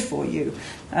is good for you.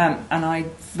 And I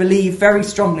believe very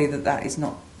strongly that is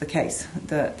not the case,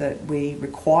 that we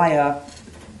require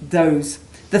those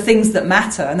the things that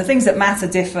matter. And the things that matter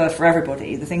differ for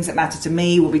everybody. The things that matter to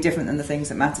me will be different than the things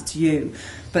that matter to you.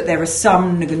 But there are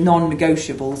some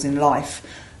non-negotiables in life.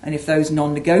 And if those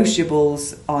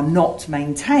non-negotiables are not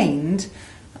maintained,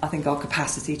 I think our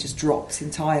capacity just drops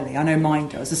entirely. I know mine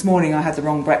does. This morning I had the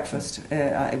wrong breakfast.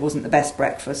 It wasn't the best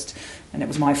breakfast, and it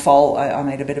was my fault. I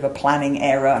made a bit of a planning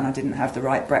error, and I didn't have the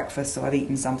right breakfast, so I've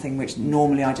eaten something which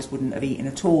normally I just wouldn't have eaten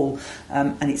at all.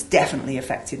 And it's definitely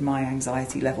affected my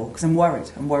anxiety level, because I'm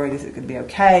worried. I'm worried, is it going to be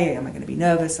okay? Am I going to be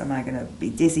nervous? Am I going to be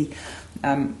dizzy?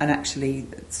 And actually,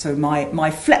 so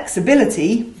my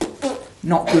flexibility,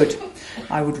 not good.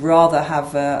 I would rather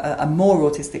have a more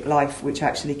autistic life, which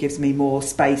actually gives me more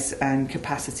space and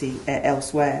capacity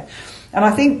elsewhere. And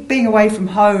I think being away from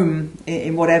home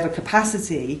in whatever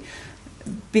capacity,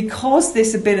 because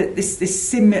this ability, this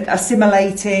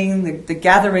assimilating, the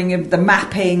gathering of the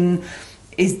mapping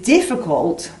is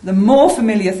difficult, the more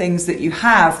familiar things that you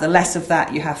have, the less of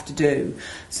that you have to do.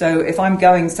 So if I'm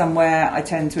going somewhere, I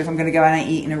tend to, if I'm going to go out and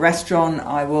eat in a restaurant,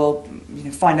 I will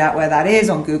find out where that is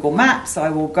on Google Maps. I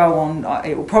will go on,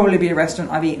 it will probably be a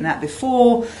restaurant I've eaten at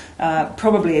before,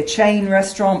 probably a chain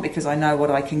restaurant because I know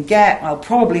what I can get. I'll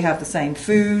probably have the same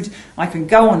food. I can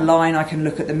go online, I can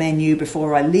look at the menu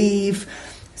before I leave.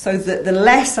 So that the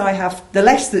less I have, the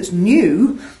less that's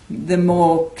new, the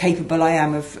more capable I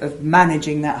am of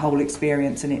managing that whole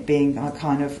experience and it being a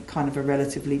kind of a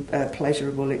relatively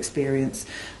pleasurable experience.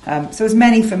 So as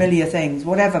many familiar things,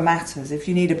 whatever matters. If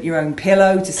you need your own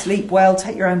pillow to sleep well,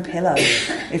 take your own pillow.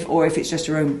 Or if it's just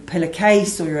your own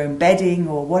pillowcase or your own bedding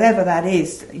or whatever that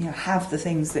is, have the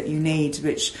things that you need,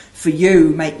 which for you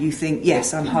make you think,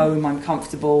 yes, I'm home, I'm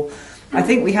comfortable. I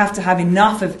think we have to have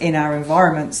enough in our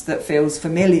environments that feels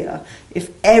familiar. If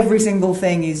every single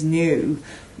thing is new,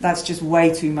 that's just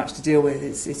way too much to deal with.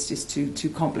 It's just too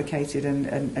complicated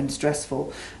and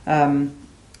stressful.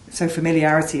 So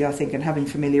familiarity, I think, and having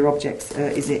familiar objects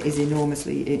is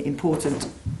enormously important.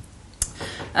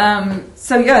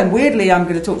 So yeah, and weirdly, I'm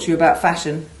going to talk to you about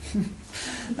fashion.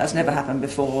 That's never happened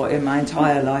before in my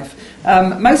entire life.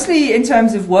 Mostly in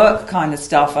terms of work kind of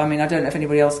stuff. I mean, I don't know if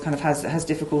anybody else kind of has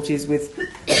difficulties with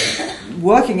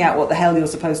working out what the hell you're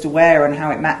supposed to wear and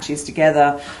how it matches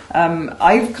together.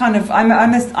 I've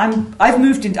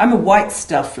moved into, I'm a white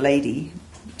stuff lady.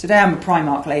 Today I'm a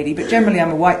Primark lady, but generally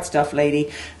I'm a white stuff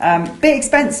lady. Bit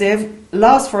expensive,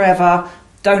 lasts forever,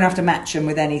 don't have to match them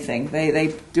with anything.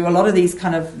 They do a lot of these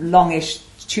kind of longish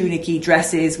tunic-y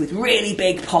dresses with really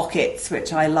big pockets,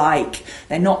 which I like.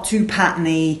 They're not too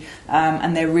patterny,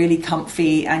 and they're really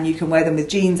comfy, and you can wear them with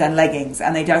jeans and leggings,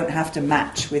 and they don't have to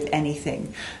match with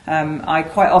anything. I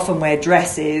quite often wear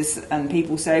dresses, and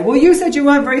people say, well, you said you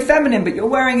weren't very feminine, but you're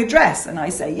wearing a dress. And I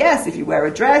say, yes, if you wear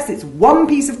a dress, it's one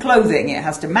piece of clothing. It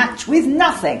has to match with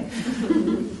nothing.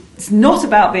 It's not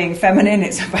about being feminine,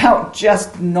 it's about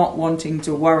just not wanting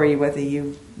to worry whether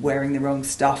you're wearing the wrong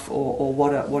stuff or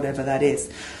whatever that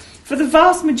is. For the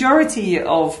vast majority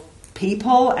of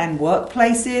people and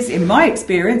workplaces, in my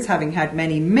experience, having had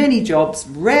many, many jobs,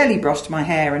 rarely brushed my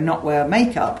hair and not wear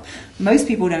makeup, most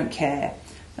people don't care.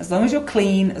 As long as you're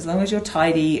clean, as long as you're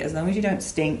tidy, as long as you don't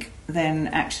stink, then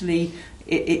actually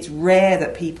it's rare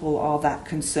that people are that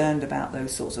concerned about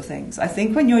those sorts of things. I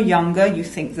think when you're younger, you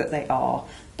think that they are,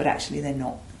 but actually they're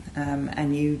not.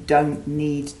 And you don't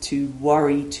need to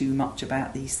worry too much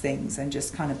about these things and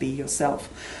just kind of be yourself.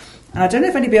 And I don't know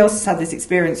if anybody else has had this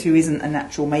experience who isn't a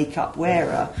natural makeup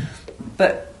wearer,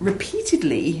 but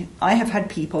repeatedly I have had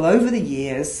people over the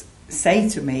years say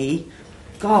to me,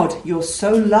 God, you're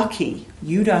so lucky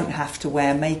you don't have to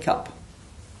wear makeup.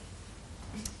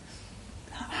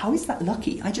 How is that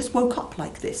lucky? I just woke up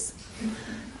like this.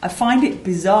 I find it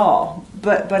bizarre,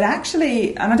 but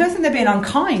actually, and I don't think they're being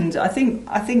unkind. I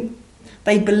think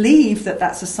they believe that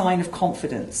that's a sign of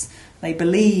confidence. They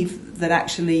believe that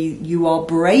actually you are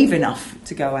brave enough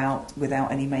to go out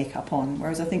without any makeup on.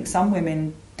 Whereas I think some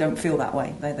women don't feel that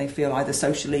way. They feel either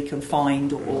socially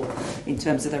confined or in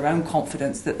terms of their own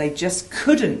confidence that they just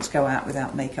couldn't go out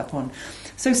without makeup on.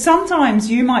 So sometimes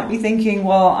you might be thinking,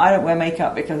 well, I don't wear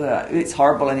makeup because it's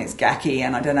horrible and it's gacky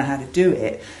and I don't know how to do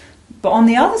it. But on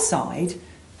the other side,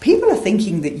 people are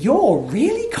thinking that you're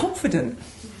really confident.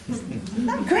 Isn't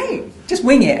that great? Just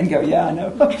wing it and go, yeah, I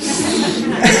know.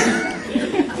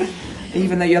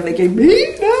 Even though you're thinking,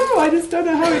 me? No, I just don't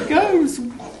know how it goes.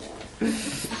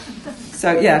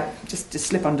 So, yeah, just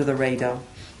slip under the radar.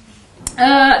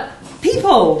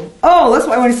 People. Oh, that's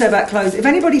what I want to say about clothes. If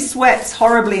anybody sweats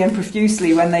horribly and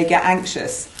profusely when they get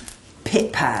anxious,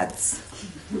 pit pads.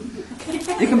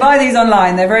 You can buy these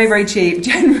online. They're very, very cheap.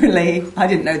 Generally, I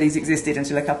didn't know these existed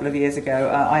until a couple of years ago.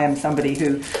 I am somebody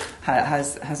who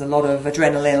has a lot of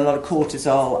adrenaline, a lot of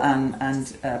cortisol,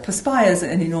 and perspires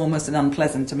an enormous and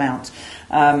unpleasant amount.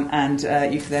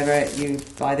 You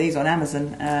buy these on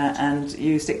Amazon and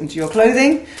you stick them to your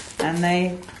clothing, and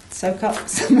they soak up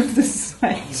some of the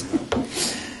sweat.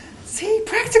 See,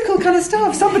 practical kind of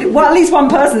stuff. At least one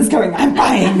person's going, I'm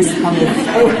buying this.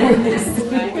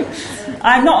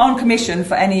 I'm not on commission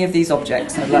for any of these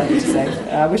objects, I'd like you to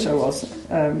say. I wish I was.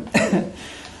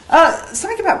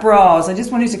 Something about bras. I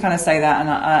just wanted to kind of say that, and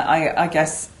I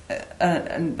guess,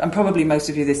 and probably most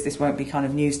of you this won't be kind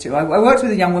of news to. I worked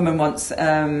with a young woman once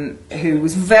who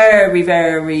was very,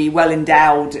 very well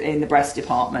endowed in the breast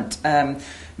department.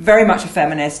 Very much a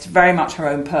feminist, very much her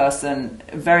own person,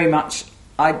 very much,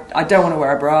 I don't want to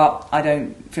wear a bra, I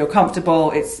don't feel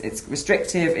comfortable, it's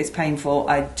restrictive, it's painful,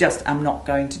 I just am not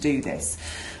going to do this.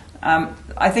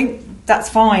 I think that's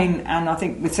fine, and I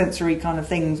think with sensory kind of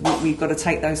things, we've got to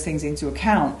take those things into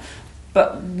account.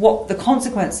 But what the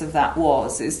consequence of that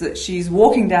is that she's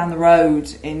walking down the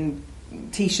road in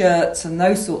T-shirts and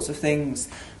those sorts of things.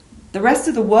 The rest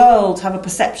of the world have a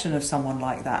perception of someone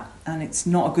like that, and it's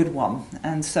not a good one.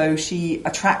 And so she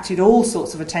attracted all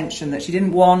sorts of attention that she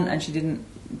didn't want, and she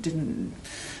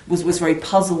was very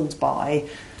puzzled by.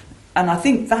 And I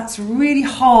think that's really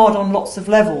hard on lots of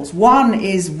levels. One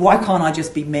is, why can't I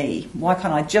just be me? Why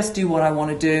can't I just do what I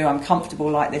want to do? I'm comfortable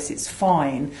like this, it's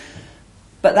fine.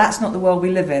 But that's not the world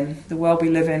we live in. The world we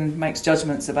live in makes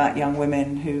judgments about young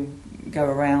women who go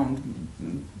around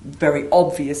very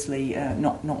obviously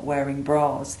not wearing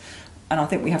bras. And I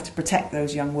think we have to protect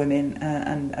those young women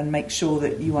and make sure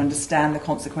that you understand the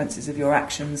consequences of your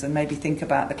actions, and maybe think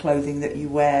about the clothing that you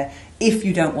wear if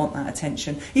you don't want that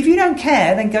attention. If you don't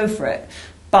care, then go for it.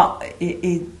 But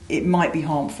it might be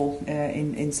harmful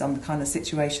in some kind of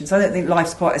situations. I don't think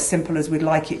life's quite as simple as we'd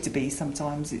like it to be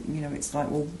sometimes. It's like,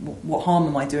 well, what harm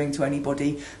am I doing to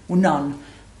anybody? Well, none.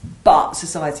 But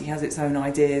society has its own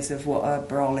ideas of what a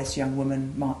braless young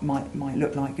woman might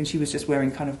look like, and she was just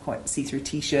wearing kind of quite see-through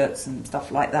T-shirts and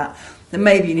stuff like that. Then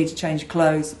maybe you need to change your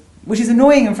clothes, which is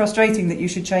annoying and frustrating that you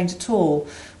should change at all.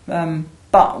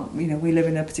 But we live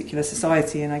in a particular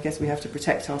society, and I guess we have to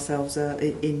protect ourselves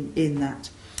in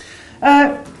that.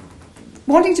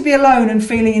 Wanting to be alone and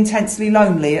feeling intensely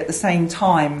lonely at the same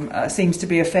time seems to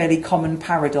be a fairly common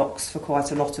paradox for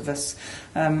quite a lot of us.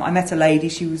 I met a lady,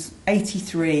 she was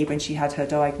 83 when she had her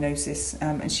diagnosis,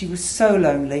 and she was so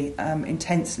lonely,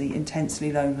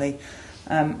 intensely lonely.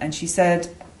 And she said,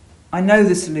 I know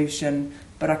the solution,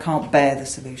 but I can't bear the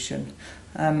solution.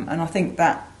 And I think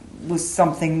that was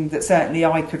something that certainly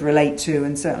I could relate to,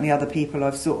 and certainly other people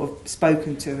I've sort of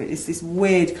spoken to. It's this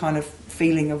weird kind of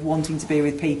feeling of wanting to be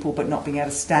with people but not being able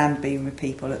to stand being with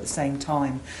people at the same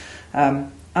time.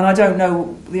 And I don't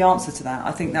know the answer to that.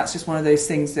 I think that's just one of those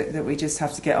things that we just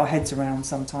have to get our heads around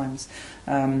sometimes.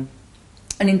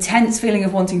 An intense feeling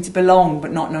of wanting to belong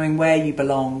but not knowing where you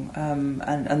belong,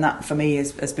 and that for me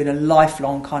has been a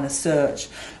lifelong kind of search.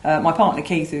 My partner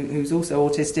Keith, who's also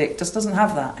autistic, just doesn't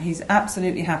have that. He's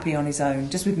absolutely happy on his own,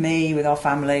 just with me, with our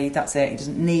family, that's it. He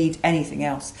doesn't need anything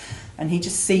else, and he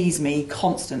just sees me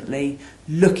constantly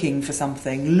looking for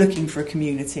something, looking for a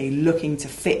community, looking to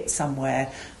fit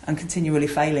somewhere, and continually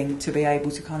failing to be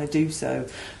able to kind of do so.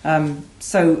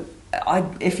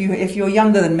 If you're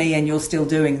younger than me and you're still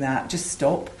doing that, just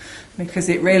stop, because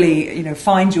it really,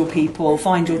 find your people,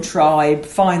 find your tribe,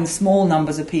 find small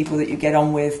numbers of people that you get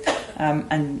on with,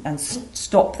 and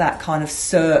stop that kind of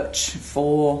search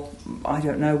for, I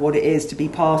don't know what it is, to be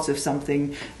part of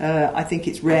something. I think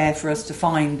it's rare for us to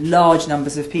find large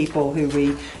numbers of people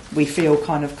who we feel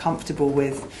kind of comfortable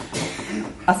with.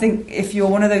 I think if you're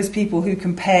one of those people who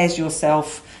compares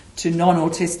yourself to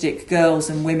non-autistic girls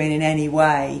and women in any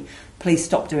way, please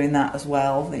stop doing that as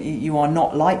well. You are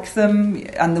not like them,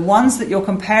 and the ones that you're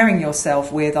comparing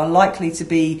yourself with are likely to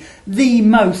be the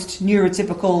most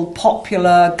neurotypical,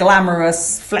 popular,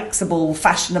 glamorous, flexible,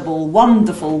 fashionable,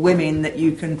 wonderful women that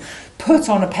you can put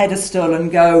on a pedestal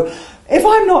and go, if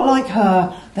I'm not like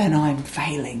her, then I'm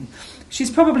failing. She's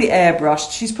probably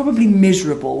airbrushed, she's probably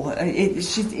miserable, it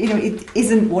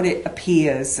isn't what it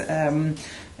appears.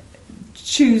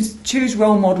 Choose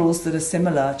role models that are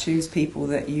similar. Choose people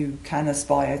that you can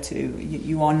aspire to.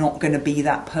 You are not going to be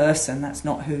that person. That's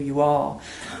not who you are.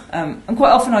 And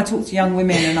quite often I talk to young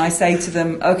women and I say to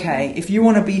them, okay, if you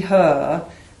want to be her,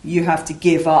 you have to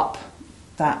give up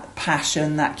that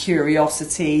passion, that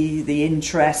curiosity, the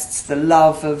interests, the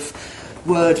love of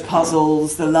word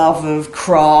puzzles, the love of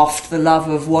craft, the love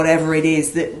of whatever it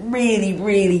is that really,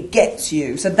 really gets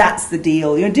you. So that's the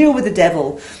deal. You deal with the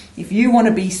devil. If you want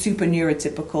to be super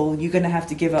neurotypical, you're going to have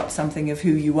to give up something of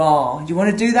who you are. Do you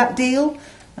want to do that deal?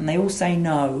 And they all say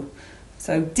no.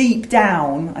 So deep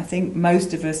down, I think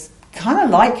most of us kind of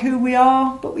like who we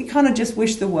are, but we kind of just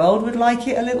wish the world would like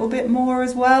it a little bit more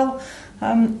as well.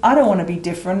 I don't want to be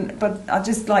different, but I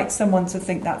just like someone to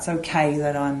think that's okay,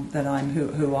 that I'm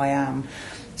who I am.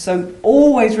 So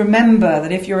always remember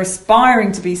that if you're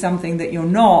aspiring to be something that you're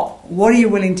not, what are you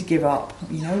willing to give up?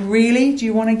 You know, really, do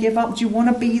you want to give up? Do you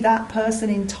want to be that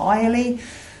person entirely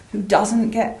who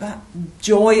doesn't get that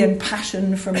joy and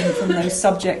passion from those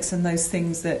subjects and those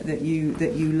things that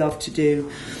you love to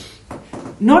do?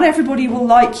 Not everybody will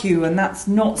like you, and that's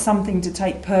not something to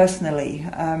take personally.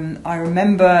 I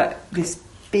remember this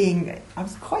being, I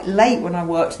was quite late when I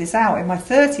worked this out, in my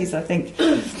 30s, I think,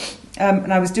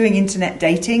 and I was doing internet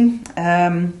dating,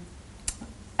 and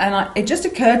it just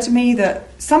occurred to me that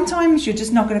sometimes you're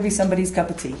just not going to be somebody's cup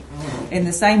of tea, in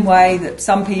the same way that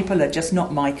some people are just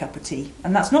not my cup of tea.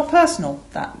 And that's not personal.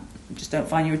 That I just don't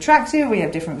find you attractive, we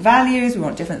have different values, we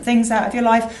want different things out of your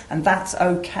life, and that's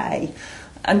okay.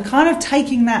 And kind of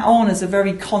taking that on as a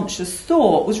very conscious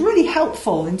thought was really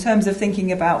helpful in terms of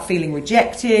thinking about feeling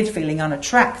rejected, feeling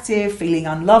unattractive, feeling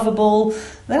unlovable.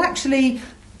 That actually,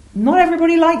 not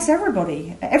everybody likes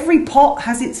everybody. Every pot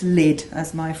has its lid,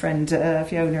 as my friend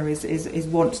Fiona is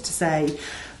wont to say.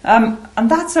 And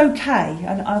that's okay.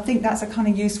 And I think that's a kind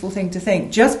of useful thing to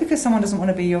think. Just because someone doesn't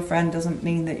want to be your friend doesn't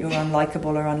mean that you're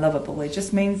unlikable or unlovable. It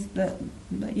just means that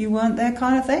you weren't their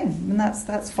kind of thing. And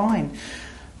that's fine.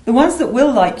 The ones that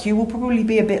will like you will probably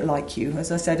be a bit like you.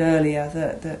 As I said earlier,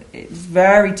 that it's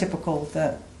very typical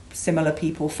that similar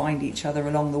people find each other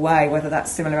along the way, whether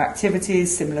that's similar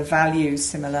activities, similar values,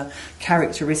 similar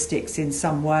characteristics in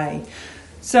some way.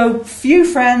 So few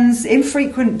friends,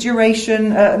 infrequent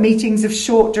duration, meetings of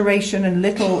short duration and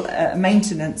little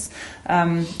maintenance,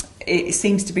 it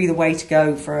seems to be the way to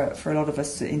go for a lot of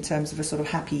us in terms of a sort of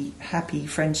happy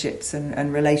friendships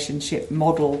and relationship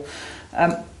model.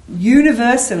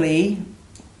 Universally,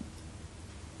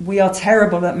 we are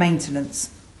terrible at maintenance.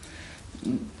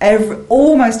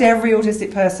 Almost every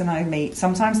autistic person I meet,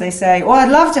 sometimes they say, "Oh, I'd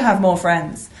love to have more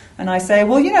friends." And I say,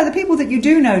 "Well, you know, the people that you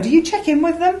do know, do you check in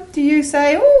with them? Do you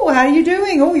say, 'Oh, how are you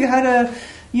doing? Oh, you had a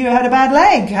bad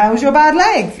leg. How was your bad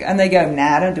leg?'" And they go,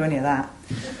 "Nah, I don't do any of that."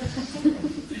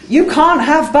 You can't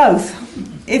have both.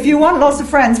 If you want lots of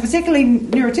friends, particularly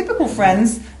neurotypical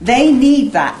friends, they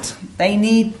need that. They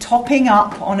need topping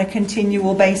up on a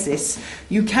continual basis.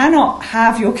 You cannot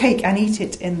have your cake and eat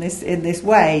it in this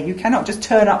way. You cannot just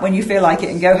turn up when you feel like it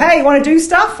and go, "Hey, you want to do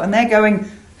stuff?" And they're going,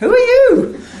 "Who are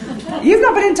you? You've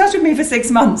not been in touch with me for 6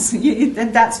 months."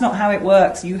 That's not how it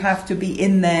works. You have to be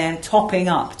in there topping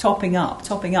up.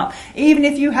 Even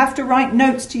if you have to write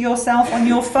notes to yourself on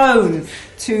your phone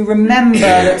to remember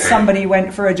that somebody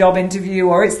went for a job interview,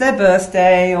 or it's their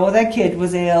birthday, or their kid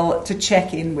was ill, to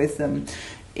check in with them.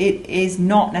 It is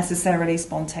not necessarily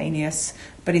spontaneous,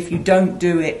 but if you don't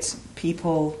do it,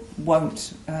 people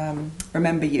won't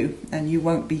remember you, and you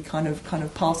won't be kind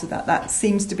of part of that. That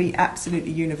seems to be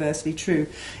absolutely universally true.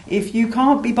 If you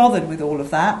can't be bothered with all of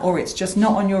that, or it's just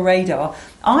not on your radar,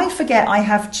 I forget I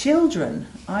have children.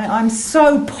 I'm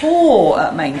so poor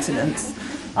at maintenance.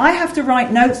 I have to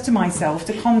write notes to myself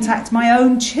to contact my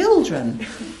own children.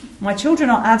 My children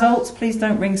are adults, please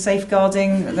don't ring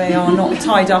safeguarding. They are not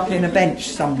tied up in a bench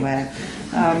somewhere.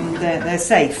 They're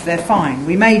safe, they're fine.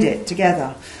 We made it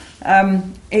together.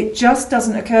 It just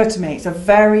doesn't occur to me. It's a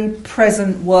very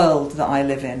present world that I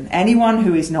live in. Anyone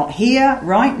who is not here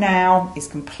right now is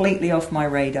completely off my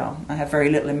radar. I have very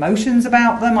little emotions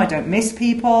about them. I don't miss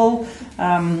people.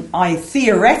 I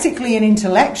theoretically and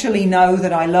intellectually know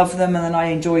that I love them and that I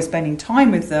enjoy spending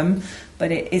time with them,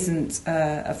 but it isn't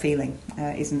a feeling,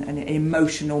 isn't an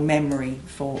emotional memory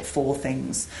for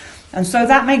things. And so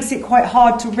that makes it quite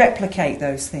hard to replicate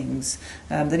those things.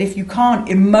 That if you can't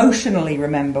emotionally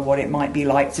remember what it might be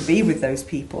like to be with those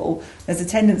people, there's a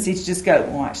tendency to just go,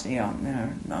 "Well, actually,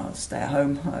 I'll stay at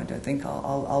home. I don't think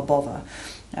I'll bother."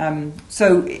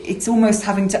 So it's almost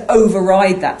having to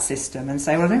override that system and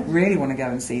say, "Well, I don't really want to go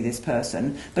and see this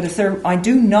person, but if I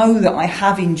do know that I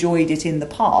have enjoyed it in the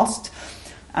past,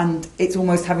 and it's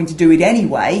almost having to do it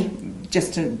anyway,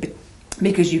 just to."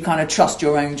 Because you kind of trust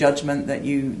your own judgment that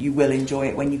you will enjoy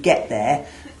it when you get there,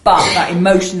 but that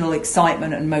emotional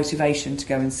excitement and motivation to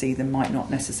go and see them might not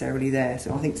necessarily there.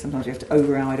 So I think sometimes we have to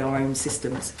override our own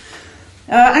systems.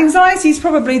 Anxiety is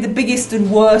probably the biggest and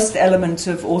worst element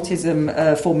of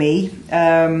autism for me.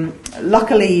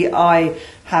 Luckily, I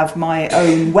have my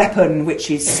own weapon,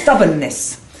 which is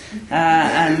stubbornness.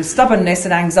 And stubbornness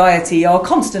and anxiety are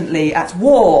constantly at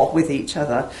war with each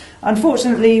other.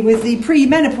 unfortunately, with the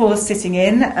pre-menopause setting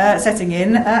in,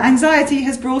 anxiety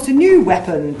has brought a new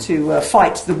weapon to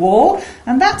fight the war,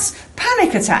 and that's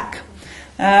panic attack.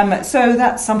 So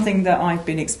that's something that I've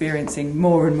been experiencing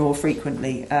more and more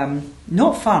frequently.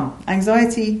 Not fun.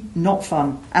 Anxiety, not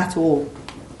fun at all.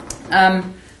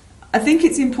 I think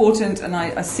it's important, and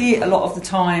I see it a lot of the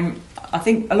time. I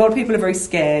think a lot of people are very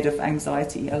scared of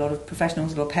anxiety. A lot of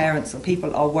professionals or parents or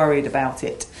people are worried about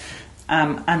it.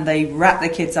 And they wrap their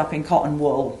kids up in cotton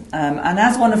wool. And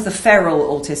as one of the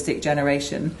feral autistic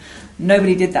generation,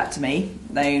 nobody did that to me.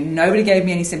 Nobody gave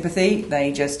me any sympathy.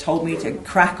 They just told me to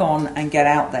crack on and get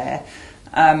out there.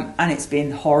 And it's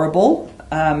been horrible,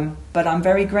 but I'm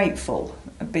very grateful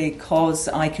because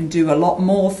I can do a lot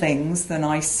more things than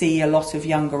I see a lot of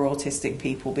younger autistic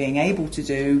people being able to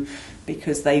do,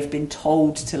 because they've been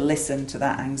told to listen to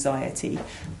that anxiety,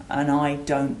 and I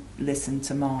don't listen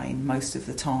to mine most of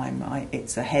the time.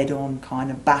 It's a head-on kind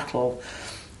of battle.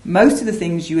 Most of the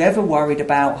things you ever worried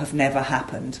about have never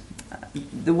happened.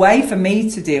 The way for me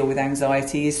to deal with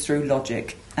anxiety is through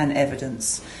logic and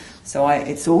evidence. So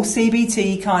it's all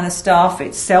CBT kind of stuff.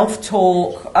 It's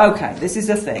self-talk. Okay, this is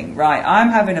a thing, right? I'm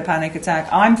having a panic attack.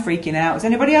 I'm freaking out. Is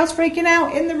anybody else freaking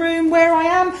out in the room where I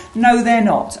am? No, they're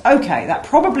not. Okay, that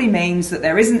probably means that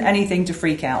there isn't anything to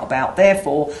freak out about.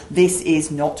 Therefore, this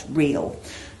is not real.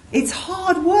 It's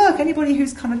hard work. Anybody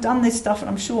who's kind of done this stuff, and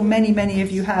I'm sure many, many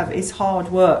of you have, it's hard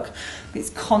work. It's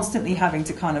constantly having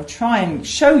to kind of try and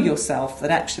show yourself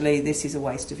that actually this is a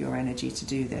waste of your energy to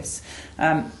do this.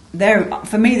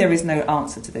 For me, there is no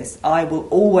answer to this. I will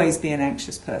always be an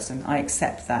anxious person. I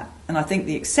accept that. And I think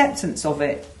the acceptance of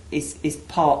it is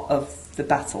part of the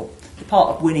battle, the part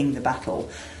of winning the battle.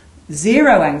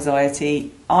 Zero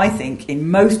anxiety, I think,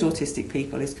 in most autistic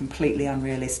people is completely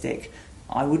unrealistic.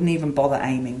 I wouldn't even bother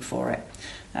aiming for it,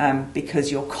 because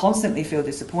you'll constantly feel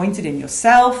disappointed in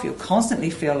yourself. You'll constantly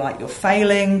feel like you're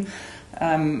failing.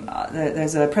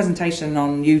 There's a presentation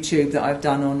on YouTube that I've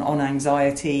done on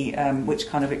anxiety, which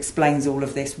kind of explains all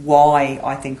of this, why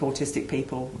I think autistic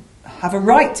people have a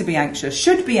right to be anxious,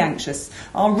 should be anxious,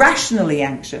 are rationally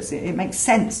anxious. It makes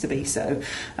sense to be so.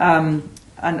 And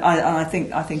I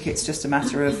think it's just a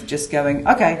matter of just going,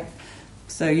 okay,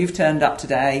 so you've turned up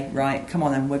today, right, come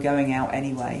on then, we're going out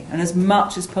anyway. And as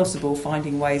much as possible,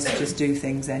 finding ways to just do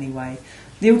things anyway.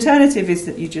 The alternative is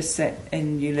that you just sit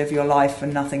and you live your life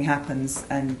and nothing happens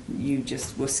and you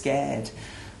just were scared.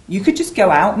 You could just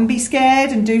go out and be scared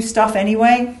and do stuff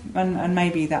anyway, and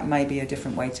maybe that may be a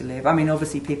different way to live. I mean,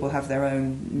 obviously people have their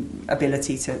own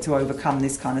ability to overcome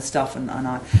this kind of stuff, and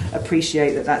I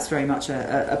appreciate that that's very much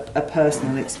a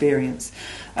personal experience.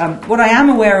 What I am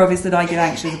aware of is that I get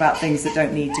anxious about things that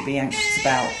don't need to be anxious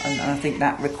about, and I think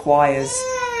that requires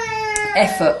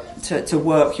effort to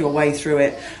work your way through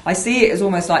it. I see it as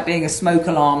almost like being a smoke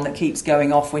alarm that keeps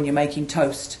going off when you're making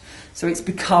toast. So it's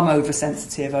become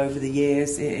oversensitive over the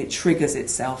years. It triggers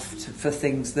itself for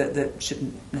things that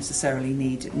shouldn't necessarily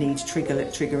need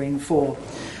triggering for.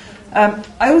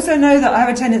 I also know that I have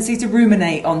a tendency to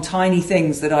ruminate on tiny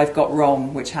things that I've got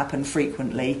wrong, which happen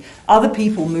frequently. Other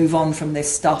people move on from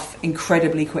this stuff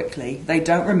incredibly quickly. They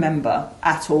don't remember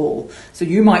at all. So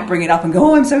you might bring it up and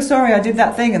go, oh, I'm so sorry, I did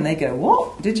that thing. And they go,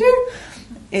 what? Did you?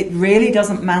 It really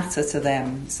doesn't matter to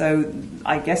them. So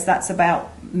I guess that's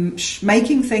about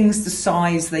making things the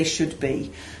size they should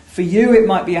be. For you, it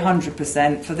might be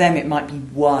 100%. For them, it might be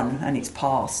 1, and it's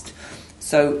past.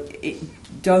 So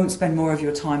don't spend more of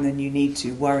your time than you need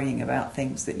to worrying about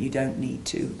things that you don't need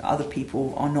to. Other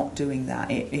people are not doing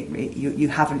that. You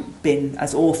haven't been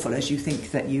as awful as you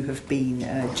think that you have been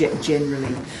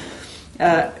generally.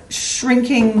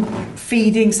 Shrinking,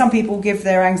 feeding. Some people give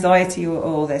their anxiety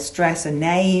or their stress a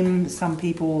name. Some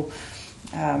people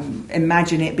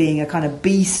imagine it being a kind of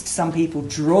beast. Some people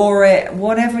draw it.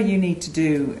 Whatever you need to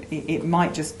do, it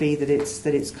might just be that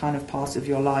it's kind of part of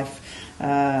your life.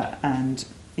 And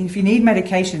if you need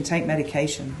medication, take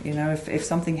medication. You know, if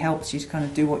something helps you to kind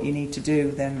of do what you need to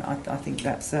do, then I think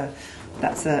that's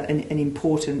an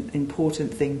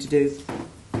important thing to do.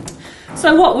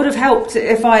 So what would have helped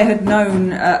if I had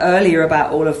known earlier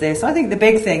about all of this? I think the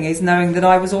big thing is knowing that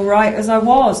I was all right as I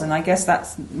was, and I guess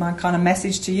that's my kind of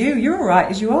message to you. You're all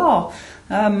right as you are.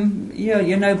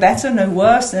 You're no better, no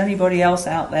worse than anybody else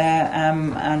out there,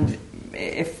 and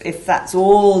if that's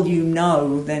all you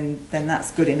know, then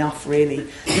that's good enough, really.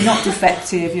 You're not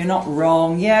defective, you're not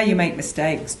wrong. Yeah, you make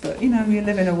mistakes, but you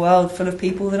live in a world full of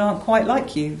people that aren't quite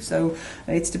like you, so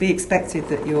it's to be expected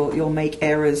that you'll make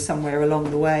errors somewhere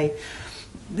along the way.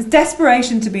 The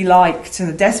desperation to be liked and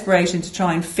the desperation to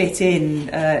try and fit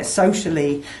in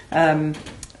socially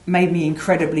made me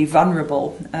incredibly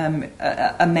vulnerable.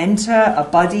 A mentor, a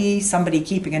buddy, somebody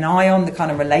keeping an eye on the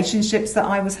kind of relationships that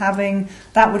I was having,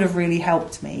 that would have really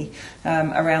helped me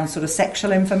around sort of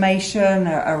sexual information,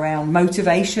 around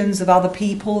motivations of other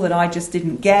people that I just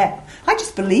didn't get. I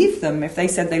just believed them. If they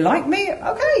said they like me,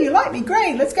 okay, you like me,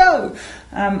 great, let's go.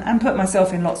 And put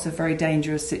myself in lots of very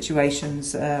dangerous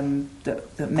situations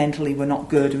that mentally were not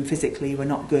good and physically were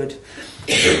not good.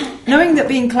 Knowing that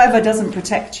being clever doesn't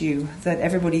protect you, that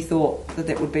everybody thought that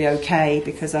it would be okay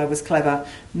because I was clever,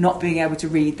 not being able to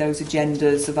read those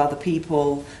agendas of other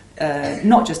people,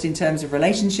 not just in terms of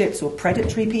relationships or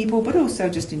predatory people, but also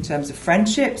just in terms of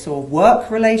friendships or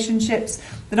work relationships,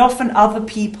 that often other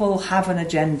people have an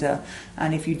agenda.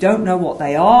 And if you don't know what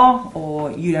they are,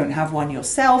 or you don't have one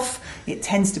yourself, it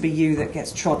tends to be you that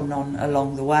gets trodden on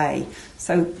along the way.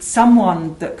 So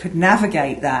someone that could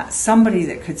navigate that, somebody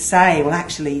that could say, well,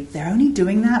 actually, they're only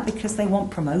doing that because they want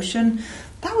promotion,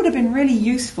 that would have been really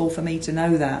useful for me to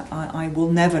know that. I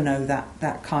will never know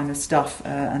that kind of stuff,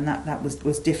 and that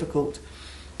was difficult.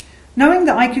 Knowing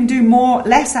that I can do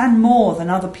less and more than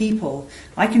other people.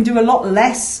 I can do a lot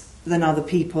less than other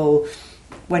people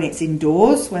when it's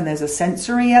indoors, when there's a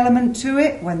sensory element to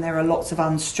it, when there are lots of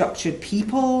unstructured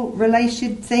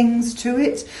people-related things to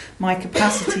it. My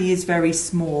capacity is very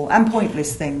small, and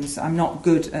pointless things. I'm not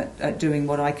good at doing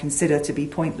what I consider to be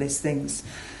pointless things.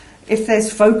 If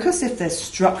there's focus, if there's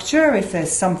structure, if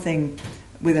there's something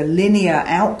with a linear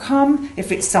outcome,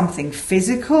 if it's something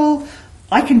physical,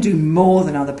 I can do more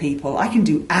than other people. I can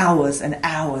do hours and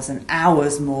hours and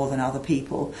hours more than other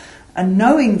people. And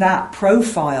knowing that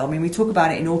profile, I mean, we talk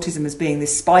about it in autism as being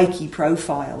this spiky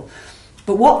profile,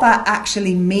 but what that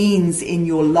actually means in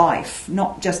your life,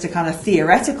 not just a kind of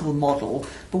theoretical model,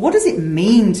 but what does it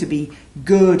mean to be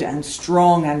good and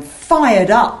strong and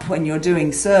fired up when you're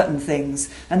doing certain things,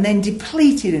 and then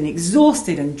depleted and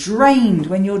exhausted and drained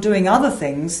when you're doing other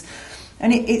things.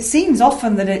 And it seems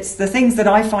often that it's the things that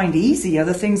I find easy are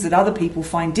the things that other people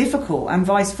find difficult, and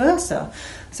vice versa.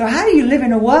 So how do you live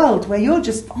in a world where you're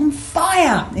just on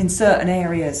fire in certain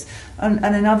areas,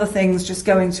 and in other things just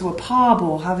going to a pub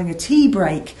or having a tea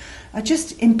break are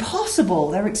just impossible?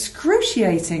 They're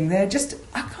excruciating. They're just,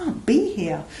 I can't be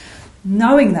here.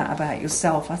 Knowing that about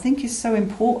yourself, I think, is so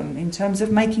important in terms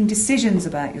of making decisions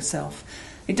about yourself.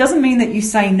 It doesn't mean that you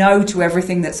say no to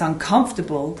everything that's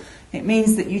uncomfortable. It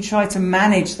means that you try to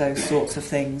manage those sorts of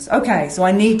things. Okay, so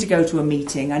I need to go to a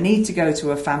meeting. I need to go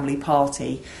to a family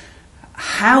party.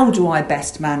 How do I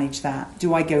best manage that?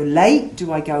 Do I go late?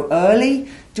 Do I go early?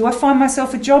 Do I find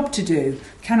myself a job to do?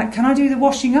 Can I do the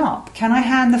washing up? Can I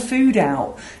hand the food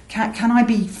out? Can I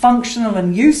be functional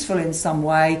and useful in some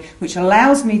way which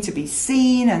allows me to be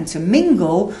seen and to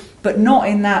mingle, but not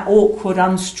in that awkward,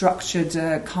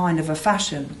 unstructured kind of a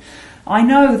fashion? I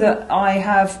know that I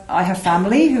have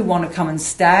family who want to come and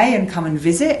stay and come and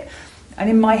visit, and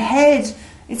in my head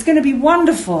it's going to be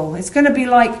wonderful. It's going to be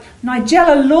like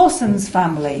Nigella Lawson's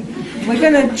family. We're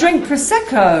going to drink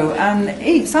Prosecco and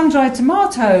eat sun-dried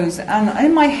tomatoes, and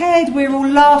in my head we're all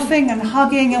laughing and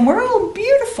hugging and we're all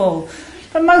beautiful.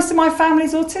 But most of my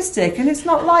family's autistic, and it's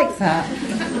not like that.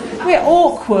 We're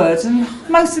awkward, and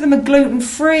most of them are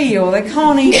gluten-free, or they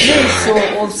can't eat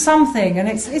this or something, and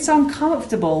it's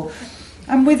uncomfortable.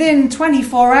 And within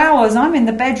 24 hours, I'm in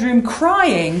the bedroom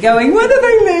crying, going, when are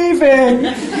they leaving?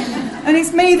 And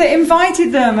it's me that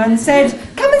invited them and said,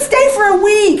 come and stay for a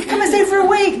week, come and stay for a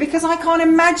week, because I can't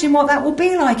imagine what that will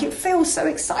be like. It feels so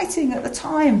exciting at the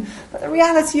time, but the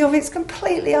reality of it's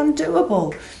completely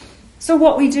undoable. So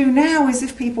what we do now is,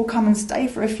 if people come and stay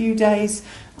for a few days,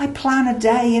 I plan a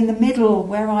day in the middle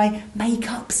where I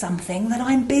make up something that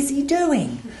I'm busy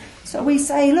doing. So we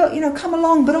say, look, come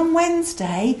along, but on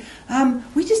Wednesday,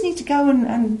 we just need to go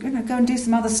and go and do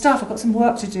some other stuff. I've got some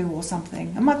work to do or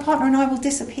something. And my partner and I will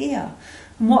disappear.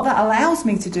 And what that allows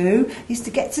me to do is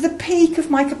to get to the peak of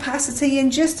my capacity,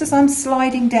 and just as I'm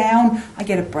sliding down, I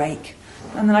get a break.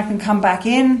 And then I can come back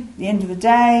in at the end of the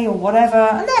day or whatever,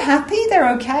 and they're happy, they're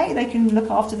okay, they can look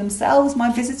after themselves,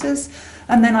 my visitors,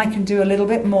 and then I can do a little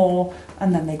bit more,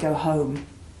 and then they go home.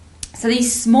 So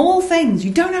these small things,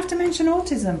 you don't have to mention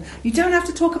autism, you don't have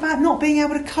to talk about not being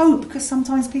able to cope, because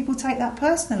sometimes people take that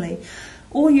personally.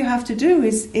 All you have to do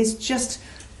is just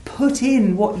put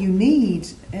in what you need,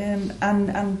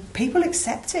 and people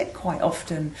accept it quite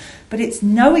often. But it's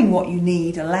knowing what you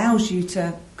need allows you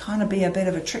to kind of be a bit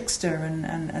of a trickster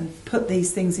and put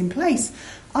these things in place.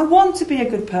 I want to be a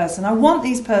good person. I want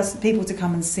these people to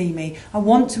come and see me. I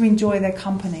want to enjoy their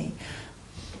company.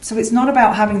 So it's not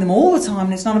about having them all the time,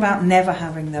 and it's not about never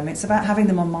having them. It's about having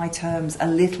them on my terms a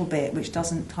little bit, which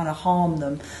doesn't kind of harm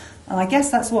them. And I guess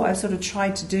that's what I've sort of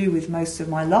tried to do with most of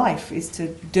my life, is to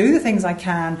do the things I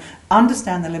can,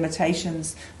 understand the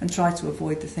limitations, and try to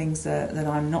avoid the things that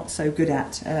I'm not so good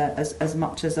at as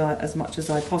much as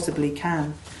I possibly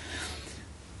can.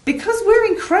 Because we're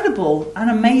incredible and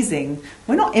amazing,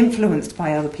 we're not influenced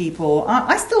by other people.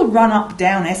 I still run up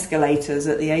down escalators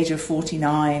at the age of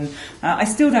 49. I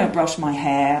still don't brush my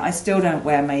hair. I still don't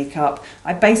wear makeup.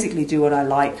 I basically do what I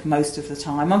like most of the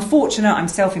time. I'm fortunate, I'm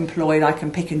self-employed, I can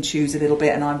pick and choose a little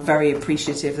bit, and I'm very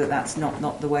appreciative that that's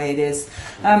not the way it is.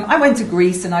 I went to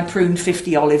Greece and I pruned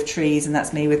 50 olive trees, and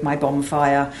that's me with my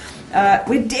bonfire.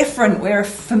 We're different, we're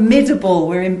formidable,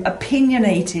 we're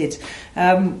opinionated.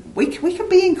 We can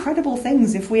be incredible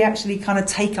things if we actually kind of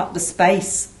take up the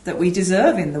space that we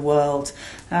deserve in the world.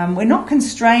 We're not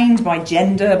constrained by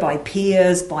gender, by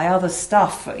peers, by other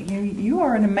stuff. You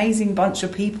are an amazing bunch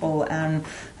of people, and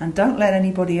don't let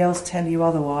anybody else tell you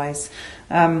otherwise.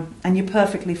 And you're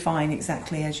perfectly fine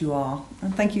exactly as you are.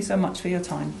 And thank you so much for your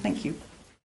time. Thank you.